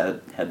Jobs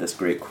had this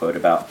great quote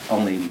about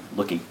only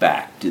looking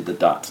back did the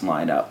dots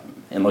line up.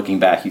 And looking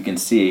back, you can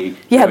see,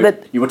 you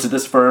went to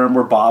this firm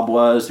where Bob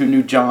was, who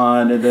knew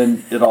John, and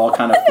then it all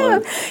kind of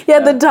flowed.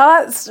 The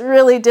dots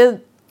really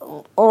did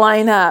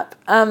line up.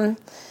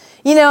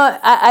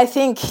 I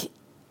think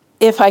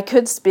if I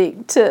could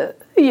speak to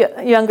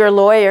younger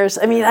lawyers,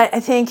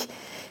 I think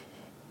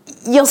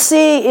you'll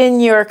see in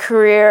your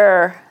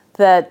career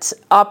that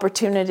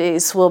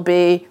opportunities will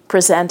be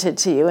presented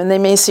to you, and they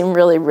may seem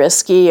really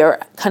risky or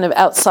kind of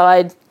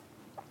outside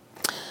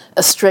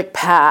a strict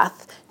path.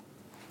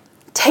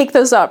 Take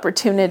those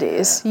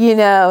opportunities.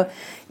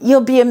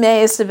 You'll be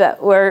amazed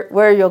about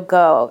where you'll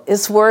go.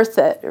 It's worth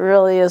it. It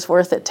really is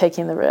worth it,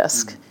 taking the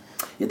risk.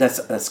 Yeah,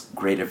 that's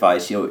great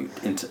advice. In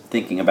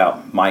thinking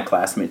about my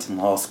classmates in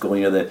law school,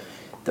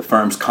 the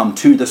firms come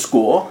to the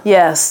school.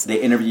 Yes.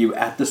 They interview you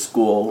at the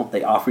school.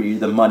 They offer you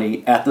the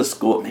money at the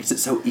school. It makes it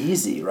so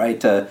easy,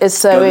 right? It's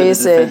so go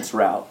easy. The defense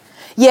route.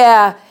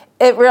 Yeah.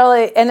 It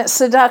really, and it's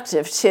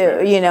seductive too,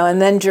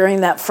 and then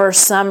during that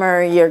first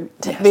summer, you're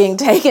being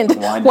taken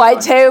to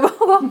white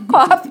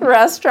tablecloth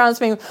restaurants,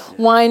 being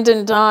wined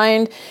and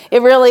dined.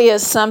 It really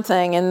is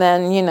something. And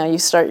then, you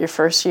start your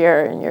first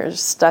year and you're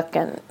stuck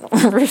in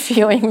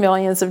reviewing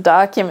millions of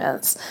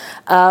documents.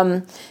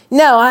 I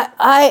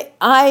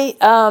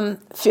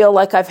feel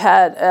like I've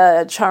had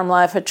a charmed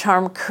life, a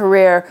charmed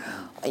career.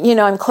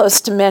 I'm close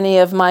to many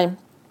of my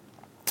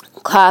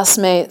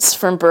classmates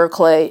from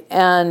Berkeley,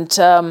 and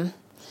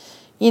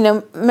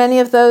many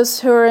of those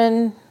who are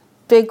in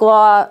big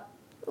law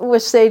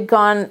wish they'd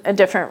gone a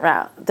different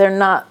route. They're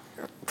not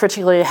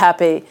particularly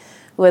happy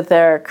with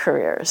their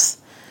careers.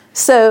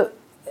 So,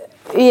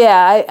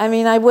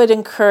 I would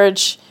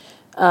encourage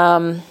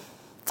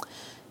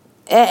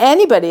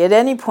anybody at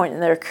any point in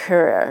their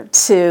career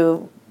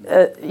to,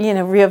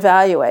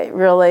 reevaluate,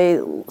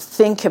 really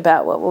think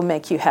about what will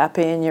make you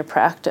happy in your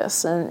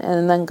practice,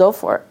 and then go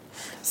for it.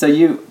 So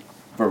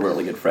we're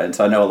really good friends.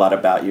 I know a lot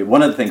about you.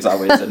 One of the things I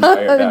always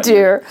admire about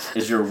you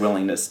is your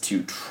willingness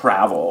to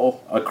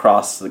travel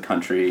across the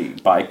country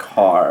by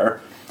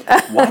car.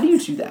 Why do you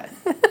do that?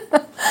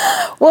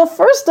 Well,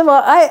 first of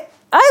all, I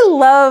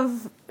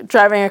love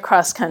driving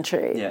across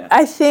country. Yeah.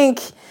 I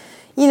think,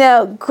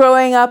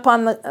 growing up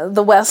on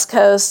the West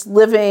Coast,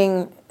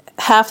 living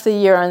half the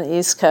year on the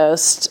East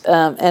Coast,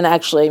 and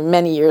actually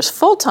many years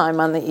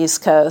full-time on the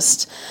East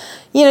Coast,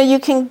 you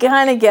can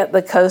kind of get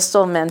the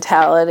coastal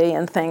mentality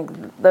and think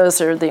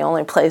those are the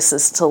only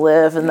places to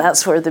live, and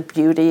that's where the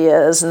beauty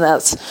is, and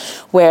that's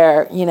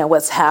where,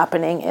 what's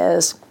happening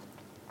is.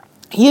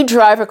 You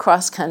drive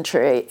across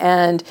country,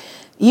 and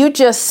you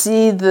just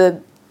see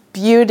the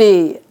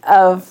beauty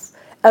of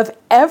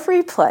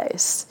every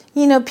place.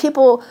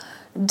 People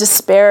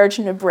disparage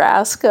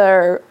Nebraska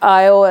or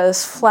Iowa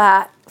as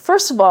flat.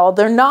 First of all,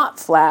 they're not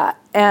flat.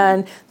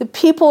 And the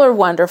people are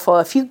wonderful.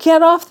 If you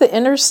get off the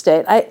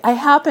interstate, I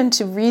happened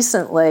to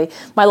recently,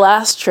 my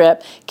last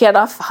trip, get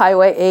off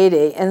Highway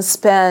 80 and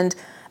spend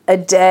a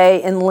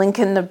day in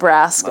Lincoln,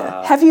 Nebraska.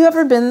 Wow. Have you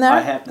ever been there?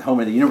 I have, home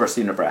of the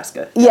University of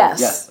Nebraska. Yes.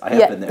 Yes, I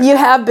have been there. You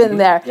have been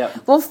there.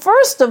 Yep. Well,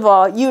 first of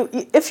all,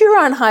 if you're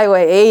on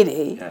Highway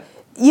 80,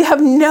 you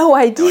have no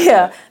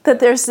idea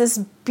that there's this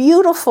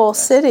beautiful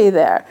city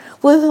there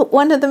with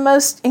one of the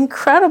most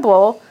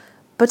incredible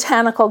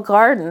botanical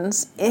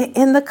gardens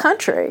in the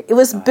country. It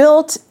was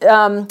built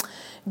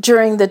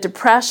during the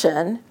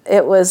Depression.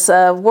 It was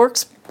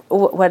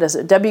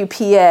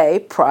WPA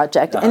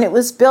project, and it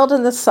was built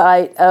in the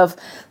site of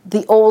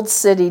the old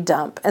city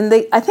dump. And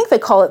I think they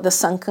call it the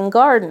Sunken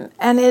Garden,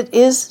 and it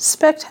is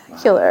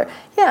spectacular.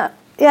 Wow.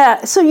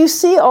 Yeah. So you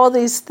see all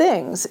these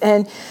things,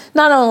 and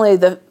not only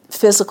the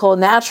physical,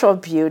 natural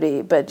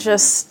beauty, but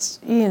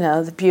just,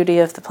 the beauty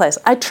of the place.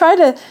 I try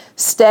to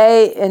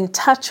stay in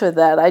touch with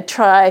that. I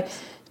try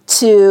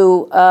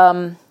to,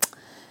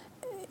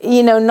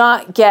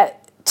 not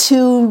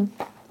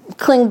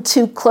cling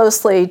too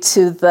closely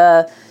to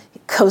the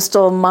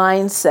coastal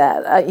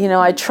mindset.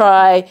 I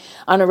try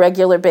on a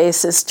regular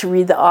basis to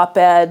read the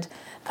op-ed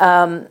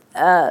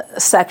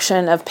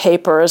section of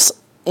papers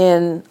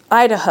in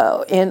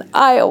Idaho, in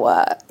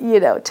Iowa,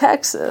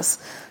 Texas.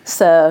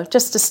 So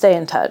just to stay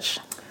in touch.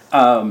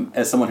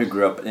 As someone who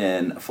grew up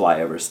in a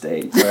flyover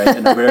state, right,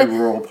 in a very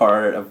rural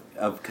part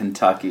of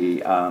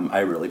Kentucky,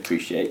 I really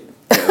appreciate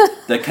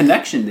the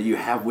connection that you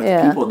have with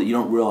people that you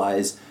don't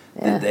realize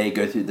that they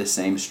go through the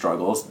same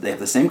struggles. They have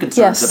the same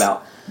concerns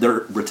about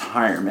their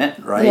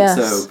retirement, right? Yes,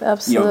 so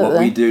absolutely. What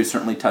we do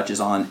certainly touches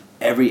on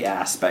every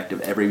aspect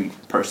of every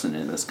person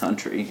in this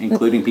country,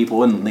 including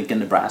people in Lincoln,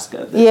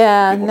 Nebraska.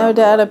 No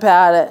doubt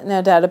about it.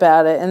 No doubt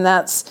about it. And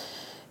that's,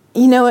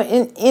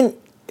 in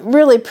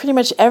really pretty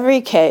much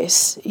every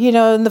case,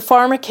 in the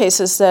farmer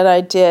cases that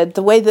I did,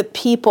 the way that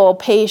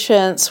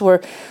patients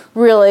were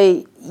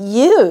really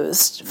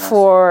used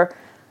for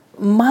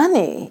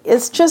money.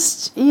 It's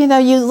just, you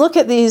look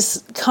at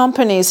these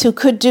companies who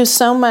could do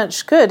so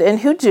much good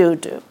and who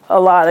do a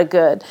lot of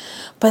good,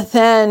 but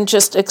then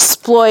just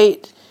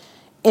exploit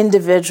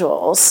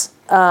individuals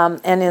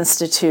and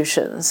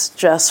institutions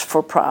just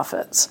for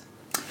profits.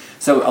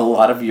 So a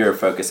lot of your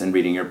focus in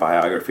reading your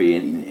biography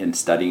and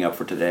studying up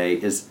for today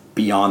is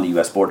beyond the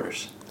U.S.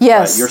 borders.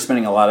 Yes. You're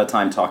spending a lot of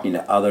time talking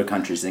to other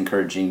countries,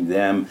 encouraging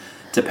them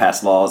to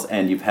pass laws,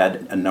 and you've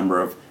had a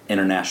number of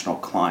international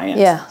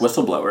clients,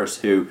 whistleblowers,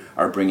 who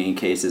are bringing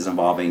cases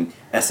involving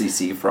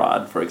SEC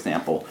fraud, for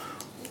example.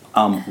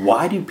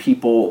 Why do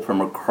people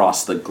from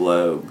across the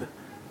globe,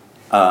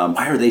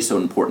 why are they so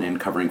important in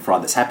covering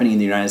fraud that's happening in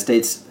the United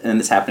States and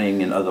that's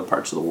happening in other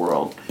parts of the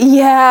world?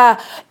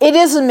 Yeah, it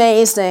is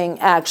amazing,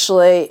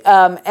 actually,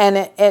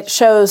 and it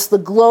shows the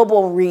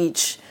global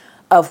reach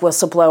of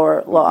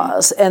whistleblower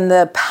laws and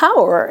the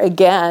power,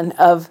 again,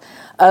 of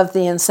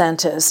the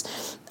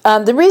incentives.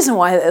 The reason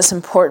why it's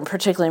important,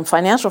 particularly in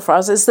financial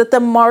frauds, is that the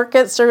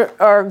markets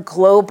are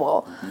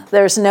global.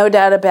 There's no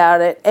doubt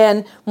about it.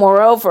 And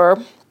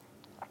moreover,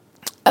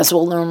 as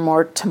we'll learn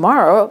more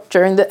tomorrow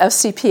during the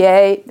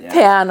FCPA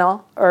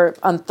panel, or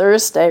on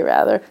Thursday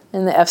rather,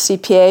 in the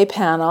FCPA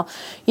panel,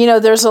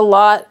 there's a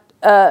lot,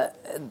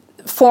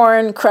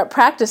 foreign corrupt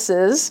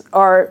practices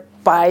are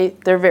by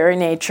their very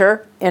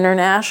nature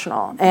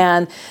international.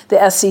 And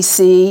the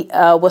SEC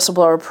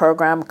whistleblower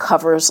program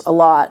covers a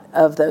lot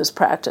of those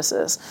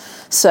practices.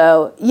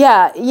 So,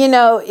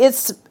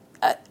 it's,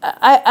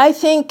 I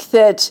think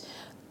that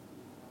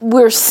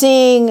we're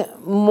seeing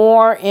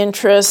more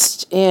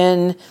interest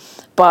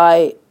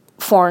by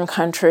foreign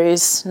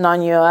countries,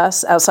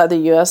 non-U.S., outside the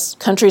U.S.,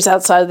 countries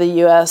outside of the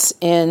U.S.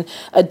 in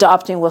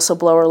adopting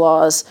whistleblower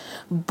laws,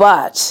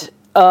 but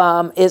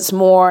it's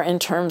more in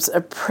terms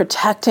of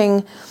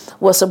protecting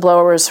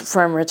whistleblowers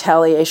from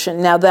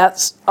retaliation. Now,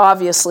 that's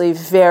obviously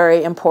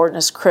very important.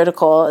 It's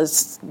critical.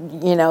 It's,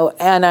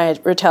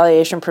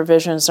 anti-retaliation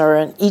provisions are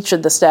in each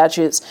of the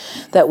statutes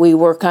that we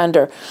work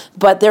under.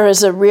 But there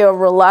is a real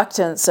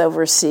reluctance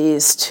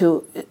overseas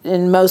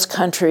in most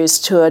countries,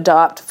 to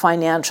adopt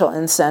financial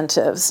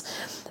incentives.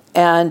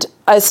 And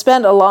I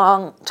spent a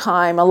lot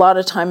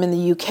of time in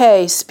the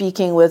UK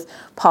speaking with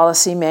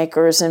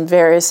policymakers in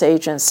various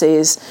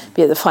agencies,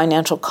 be it the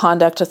Financial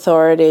Conduct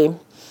Authority,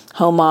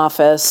 Home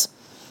Office,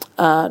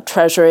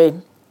 Treasury,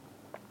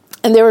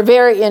 and they were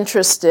very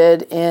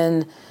interested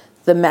in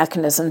the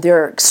mechanism.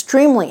 They're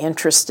extremely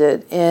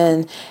interested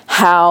in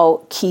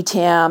how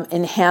KETAM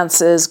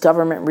enhances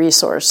government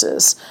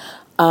resources.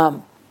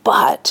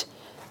 But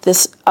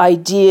this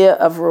idea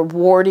of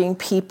rewarding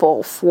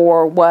people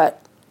for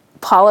what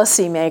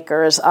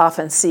policymakers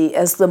often see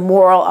as the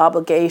moral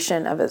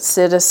obligation of its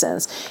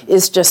citizens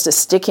is just a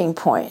sticking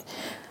point.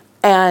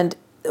 And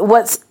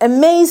what's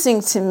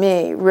amazing to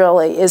me,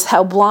 really, is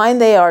how blind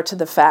they are to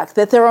the fact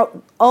that their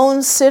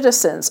own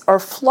citizens are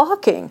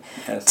flocking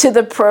to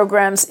the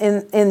programs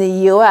in the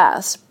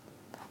U.S.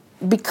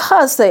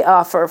 because they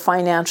offer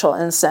financial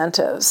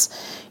incentives,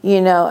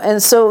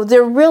 And so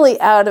they're really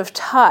out of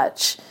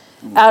touch,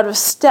 out of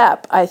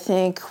step, I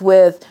think,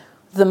 with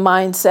the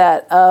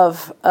mindset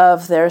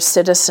of their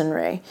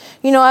citizenry.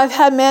 I've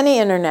had many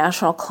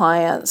international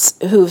clients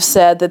who've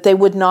said that they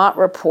would not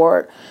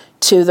report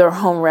to their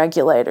home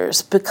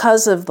regulators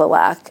because of the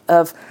lack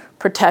of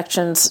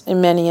protections in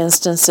many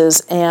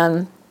instances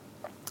and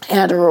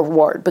a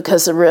reward,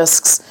 because the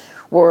risks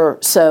were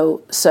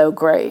so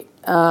great.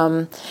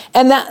 And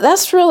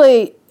that's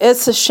really,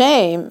 it's a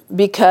shame,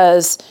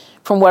 because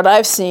from what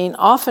I've seen,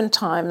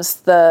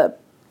 oftentimes the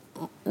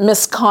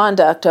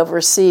misconduct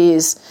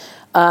overseas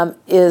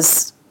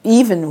is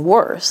even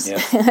worse.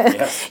 Yes.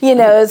 Yes.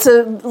 It's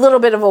a little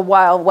bit of a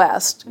Wild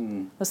West,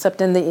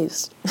 except in the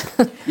East.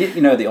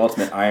 The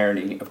ultimate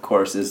irony, of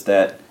course, is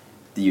that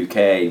the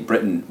UK,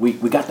 Britain, we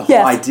got the whole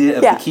idea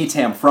of the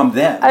KETAM from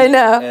them. I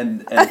know.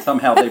 And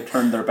somehow they've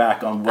turned their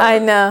back on what I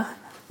know.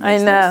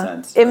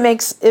 no sense, It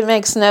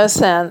makes no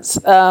sense.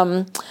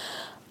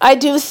 I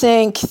do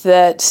think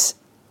that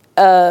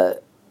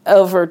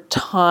over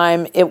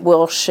time it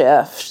will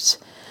shift.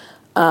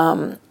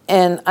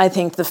 And I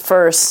think the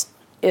first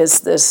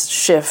is this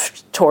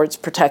shift towards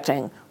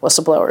protecting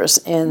whistleblowers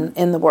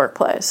in the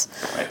workplace.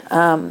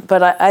 Right.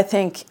 But I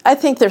think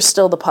there's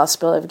still the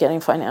possibility of getting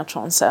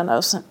financial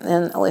incentives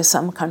in at least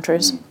some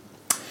countries.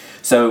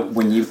 So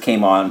when you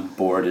came on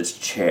board as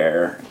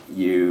chair,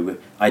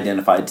 you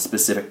identified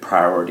specific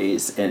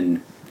priorities,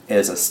 and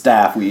as a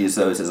staff, we use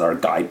those as our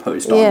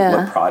guidepost on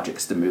what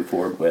projects to move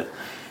forward with.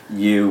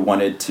 You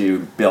wanted to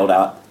build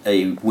out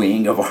a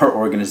wing of our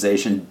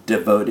organization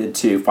devoted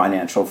to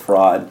financial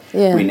fraud.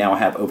 Yeah. We now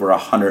have over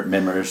 100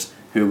 members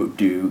who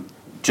do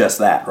just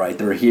that, right?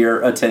 They're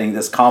here attending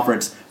this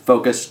conference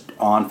focused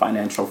on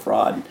financial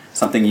fraud,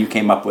 something you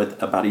came up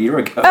with about a year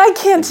ago. I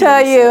can't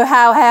tell you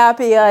how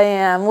happy I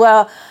am.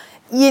 Well,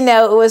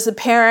 it was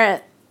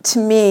apparent to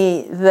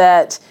me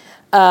that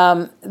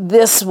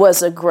this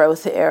was a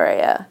growth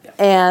area,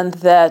 and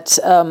that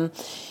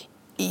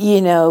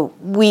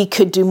we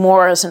could do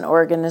more as an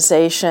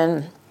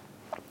organization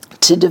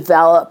to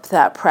develop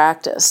that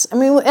practice. I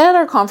mean, at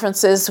our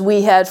conferences,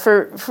 we had,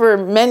 for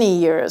many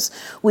years,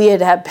 we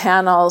had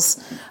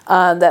panels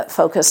that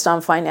focused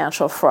on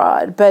financial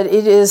fraud. But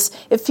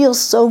it feels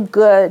so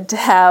good to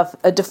have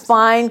a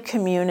defined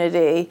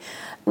community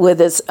with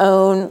its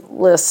own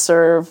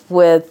listserv,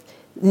 with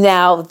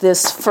now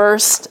this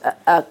first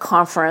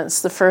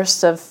conference, the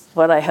first of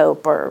what I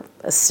hope are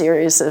a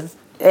series of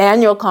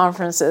annual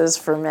conferences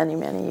for many,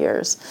 many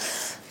years.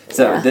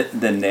 So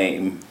the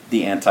name,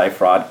 the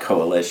Anti-Fraud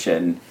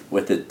Coalition,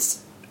 with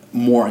its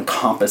more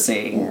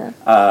encompassing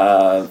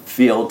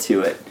feel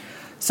to it.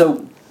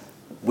 So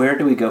where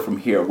do we go from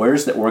here?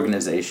 Where's the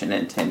organization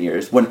in 10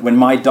 years? When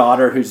my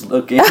daughter, who's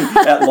looking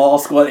at law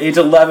school at age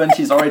 11,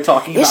 she's already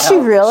talking about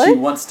how she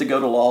wants to go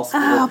to law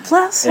school. Oh,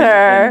 bless her.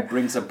 And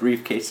brings a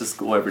briefcase to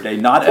school every day.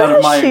 Not out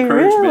of my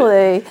encouragement.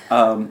 Really?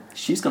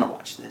 She's going to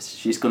watch this.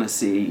 She's going to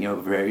see a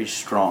very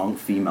strong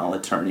female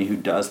attorney who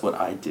does what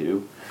I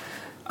do.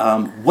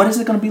 What is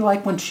it going to be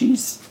like when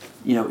she's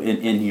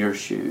in your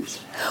shoes?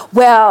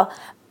 Well,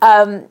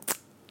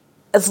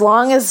 as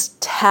long as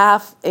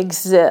TAF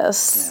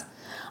exists,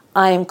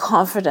 I am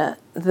confident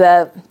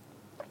that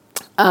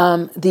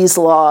these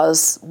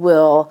laws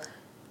will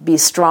be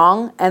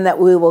strong and that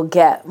we will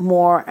get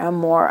more and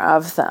more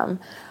of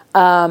them.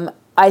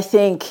 I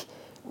think,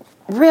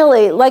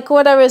 really, like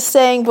what I was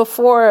saying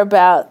before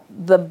about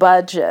the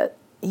budget,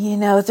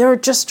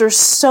 there's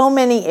so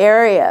many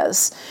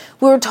areas.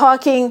 We were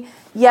talking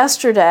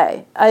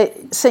yesterday, I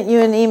sent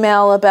you an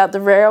email about the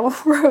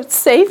Railroad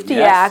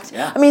Safety Act.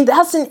 Yeah. I mean,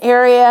 that's an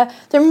area,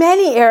 there are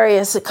many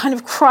areas that kind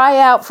of cry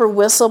out for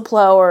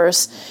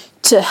whistleblowers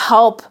to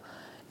help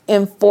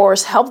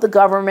the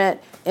government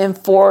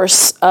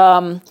enforce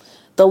the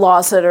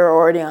laws that are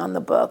already on the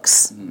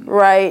books,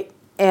 right?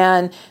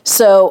 And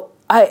so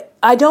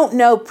I don't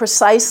know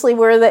precisely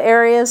where the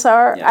areas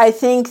are. Yes. I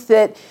think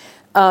that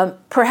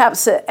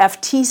perhaps at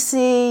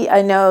FTC,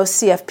 I know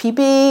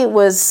CFPB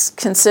was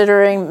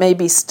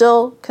maybe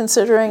still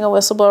considering a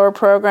whistleblower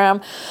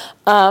program.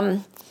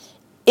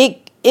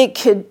 It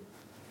could,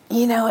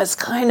 it's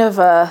kind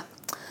of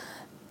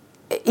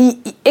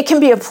it can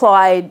be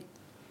applied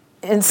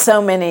in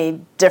so many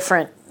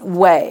different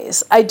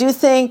ways. I do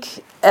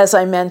think, as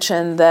I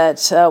mentioned,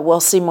 that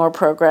we'll see more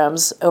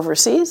programs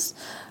overseas.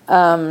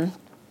 And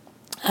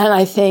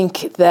I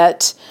think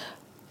that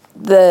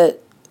the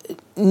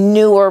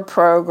newer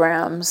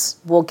programs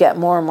will get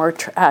more and more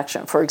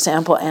traction. For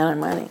example,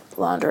 anti-money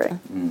laundering.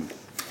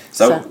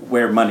 So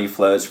where money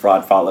flows,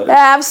 fraud follows.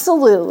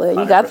 Absolutely.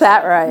 You got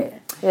that right.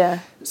 Yeah.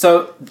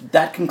 So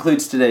that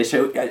concludes today's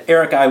show.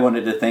 Erika, I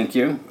wanted to thank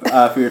you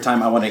for your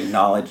time. I want to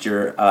acknowledge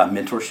your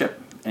mentorship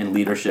and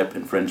leadership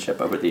and friendship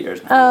over the years.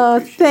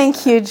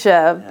 Thank you,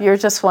 Jeb. Yeah. You're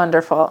just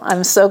wonderful.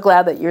 I'm so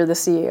glad that you're the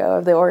CEO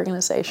of the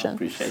organization. I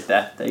appreciate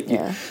that. Thank you.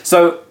 Yeah.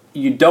 So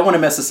you don't want to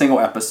miss a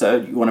single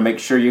episode. You want to make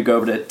sure you go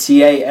over to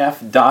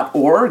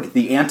taf.org,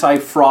 the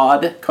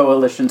Anti-Fraud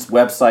Coalition's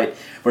website,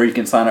 where you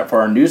can sign up for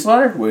our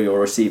newsletter, where you'll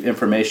receive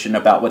information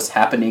about what's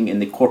happening in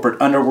the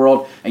corporate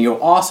underworld, and you'll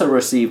also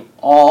receive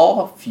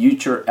all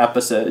future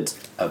episodes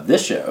of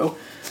this show.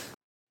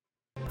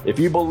 If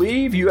you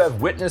believe you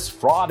have witnessed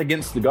fraud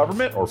against the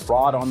government or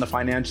fraud on the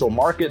financial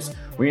markets,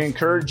 we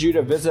encourage you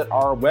to visit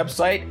our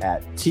website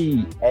at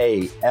taf.org,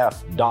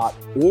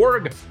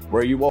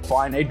 where you will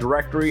find a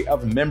directory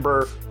of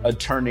member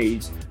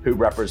attorneys who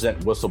represent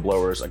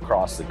whistleblowers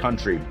across the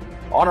country.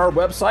 On our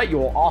website, you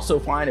will also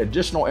find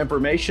additional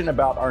information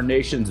about our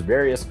nation's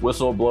various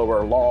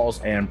whistleblower laws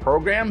and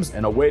programs,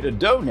 and a way to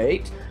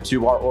donate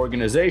to our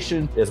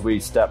organization as we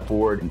step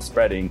forward in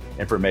spreading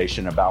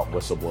information about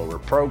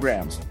whistleblower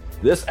programs.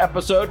 This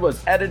episode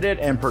was edited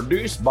and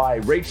produced by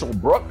Rachel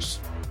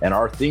Brooks, and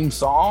our theme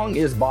song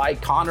is by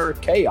Connor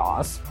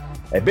Chaos.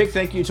 A big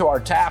thank you to our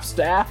TAF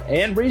staff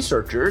and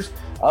researchers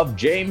of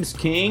James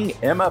King,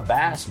 Emma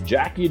Bass,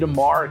 Jackie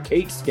DeMar,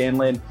 Kate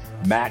Scanlon,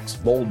 Max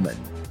Boldman.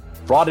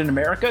 Fraud in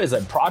America is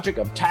a project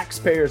of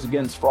Taxpayers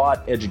Against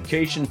Fraud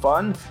Education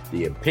Fund.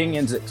 The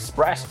opinions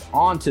expressed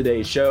on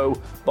today's show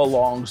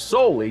belong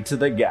solely to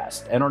the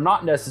guest and are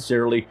not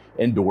necessarily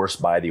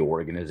endorsed by the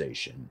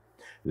organization.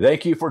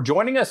 Thank you for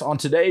joining us on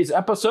today's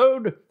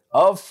episode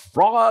of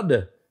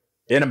Fraud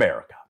in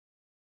America.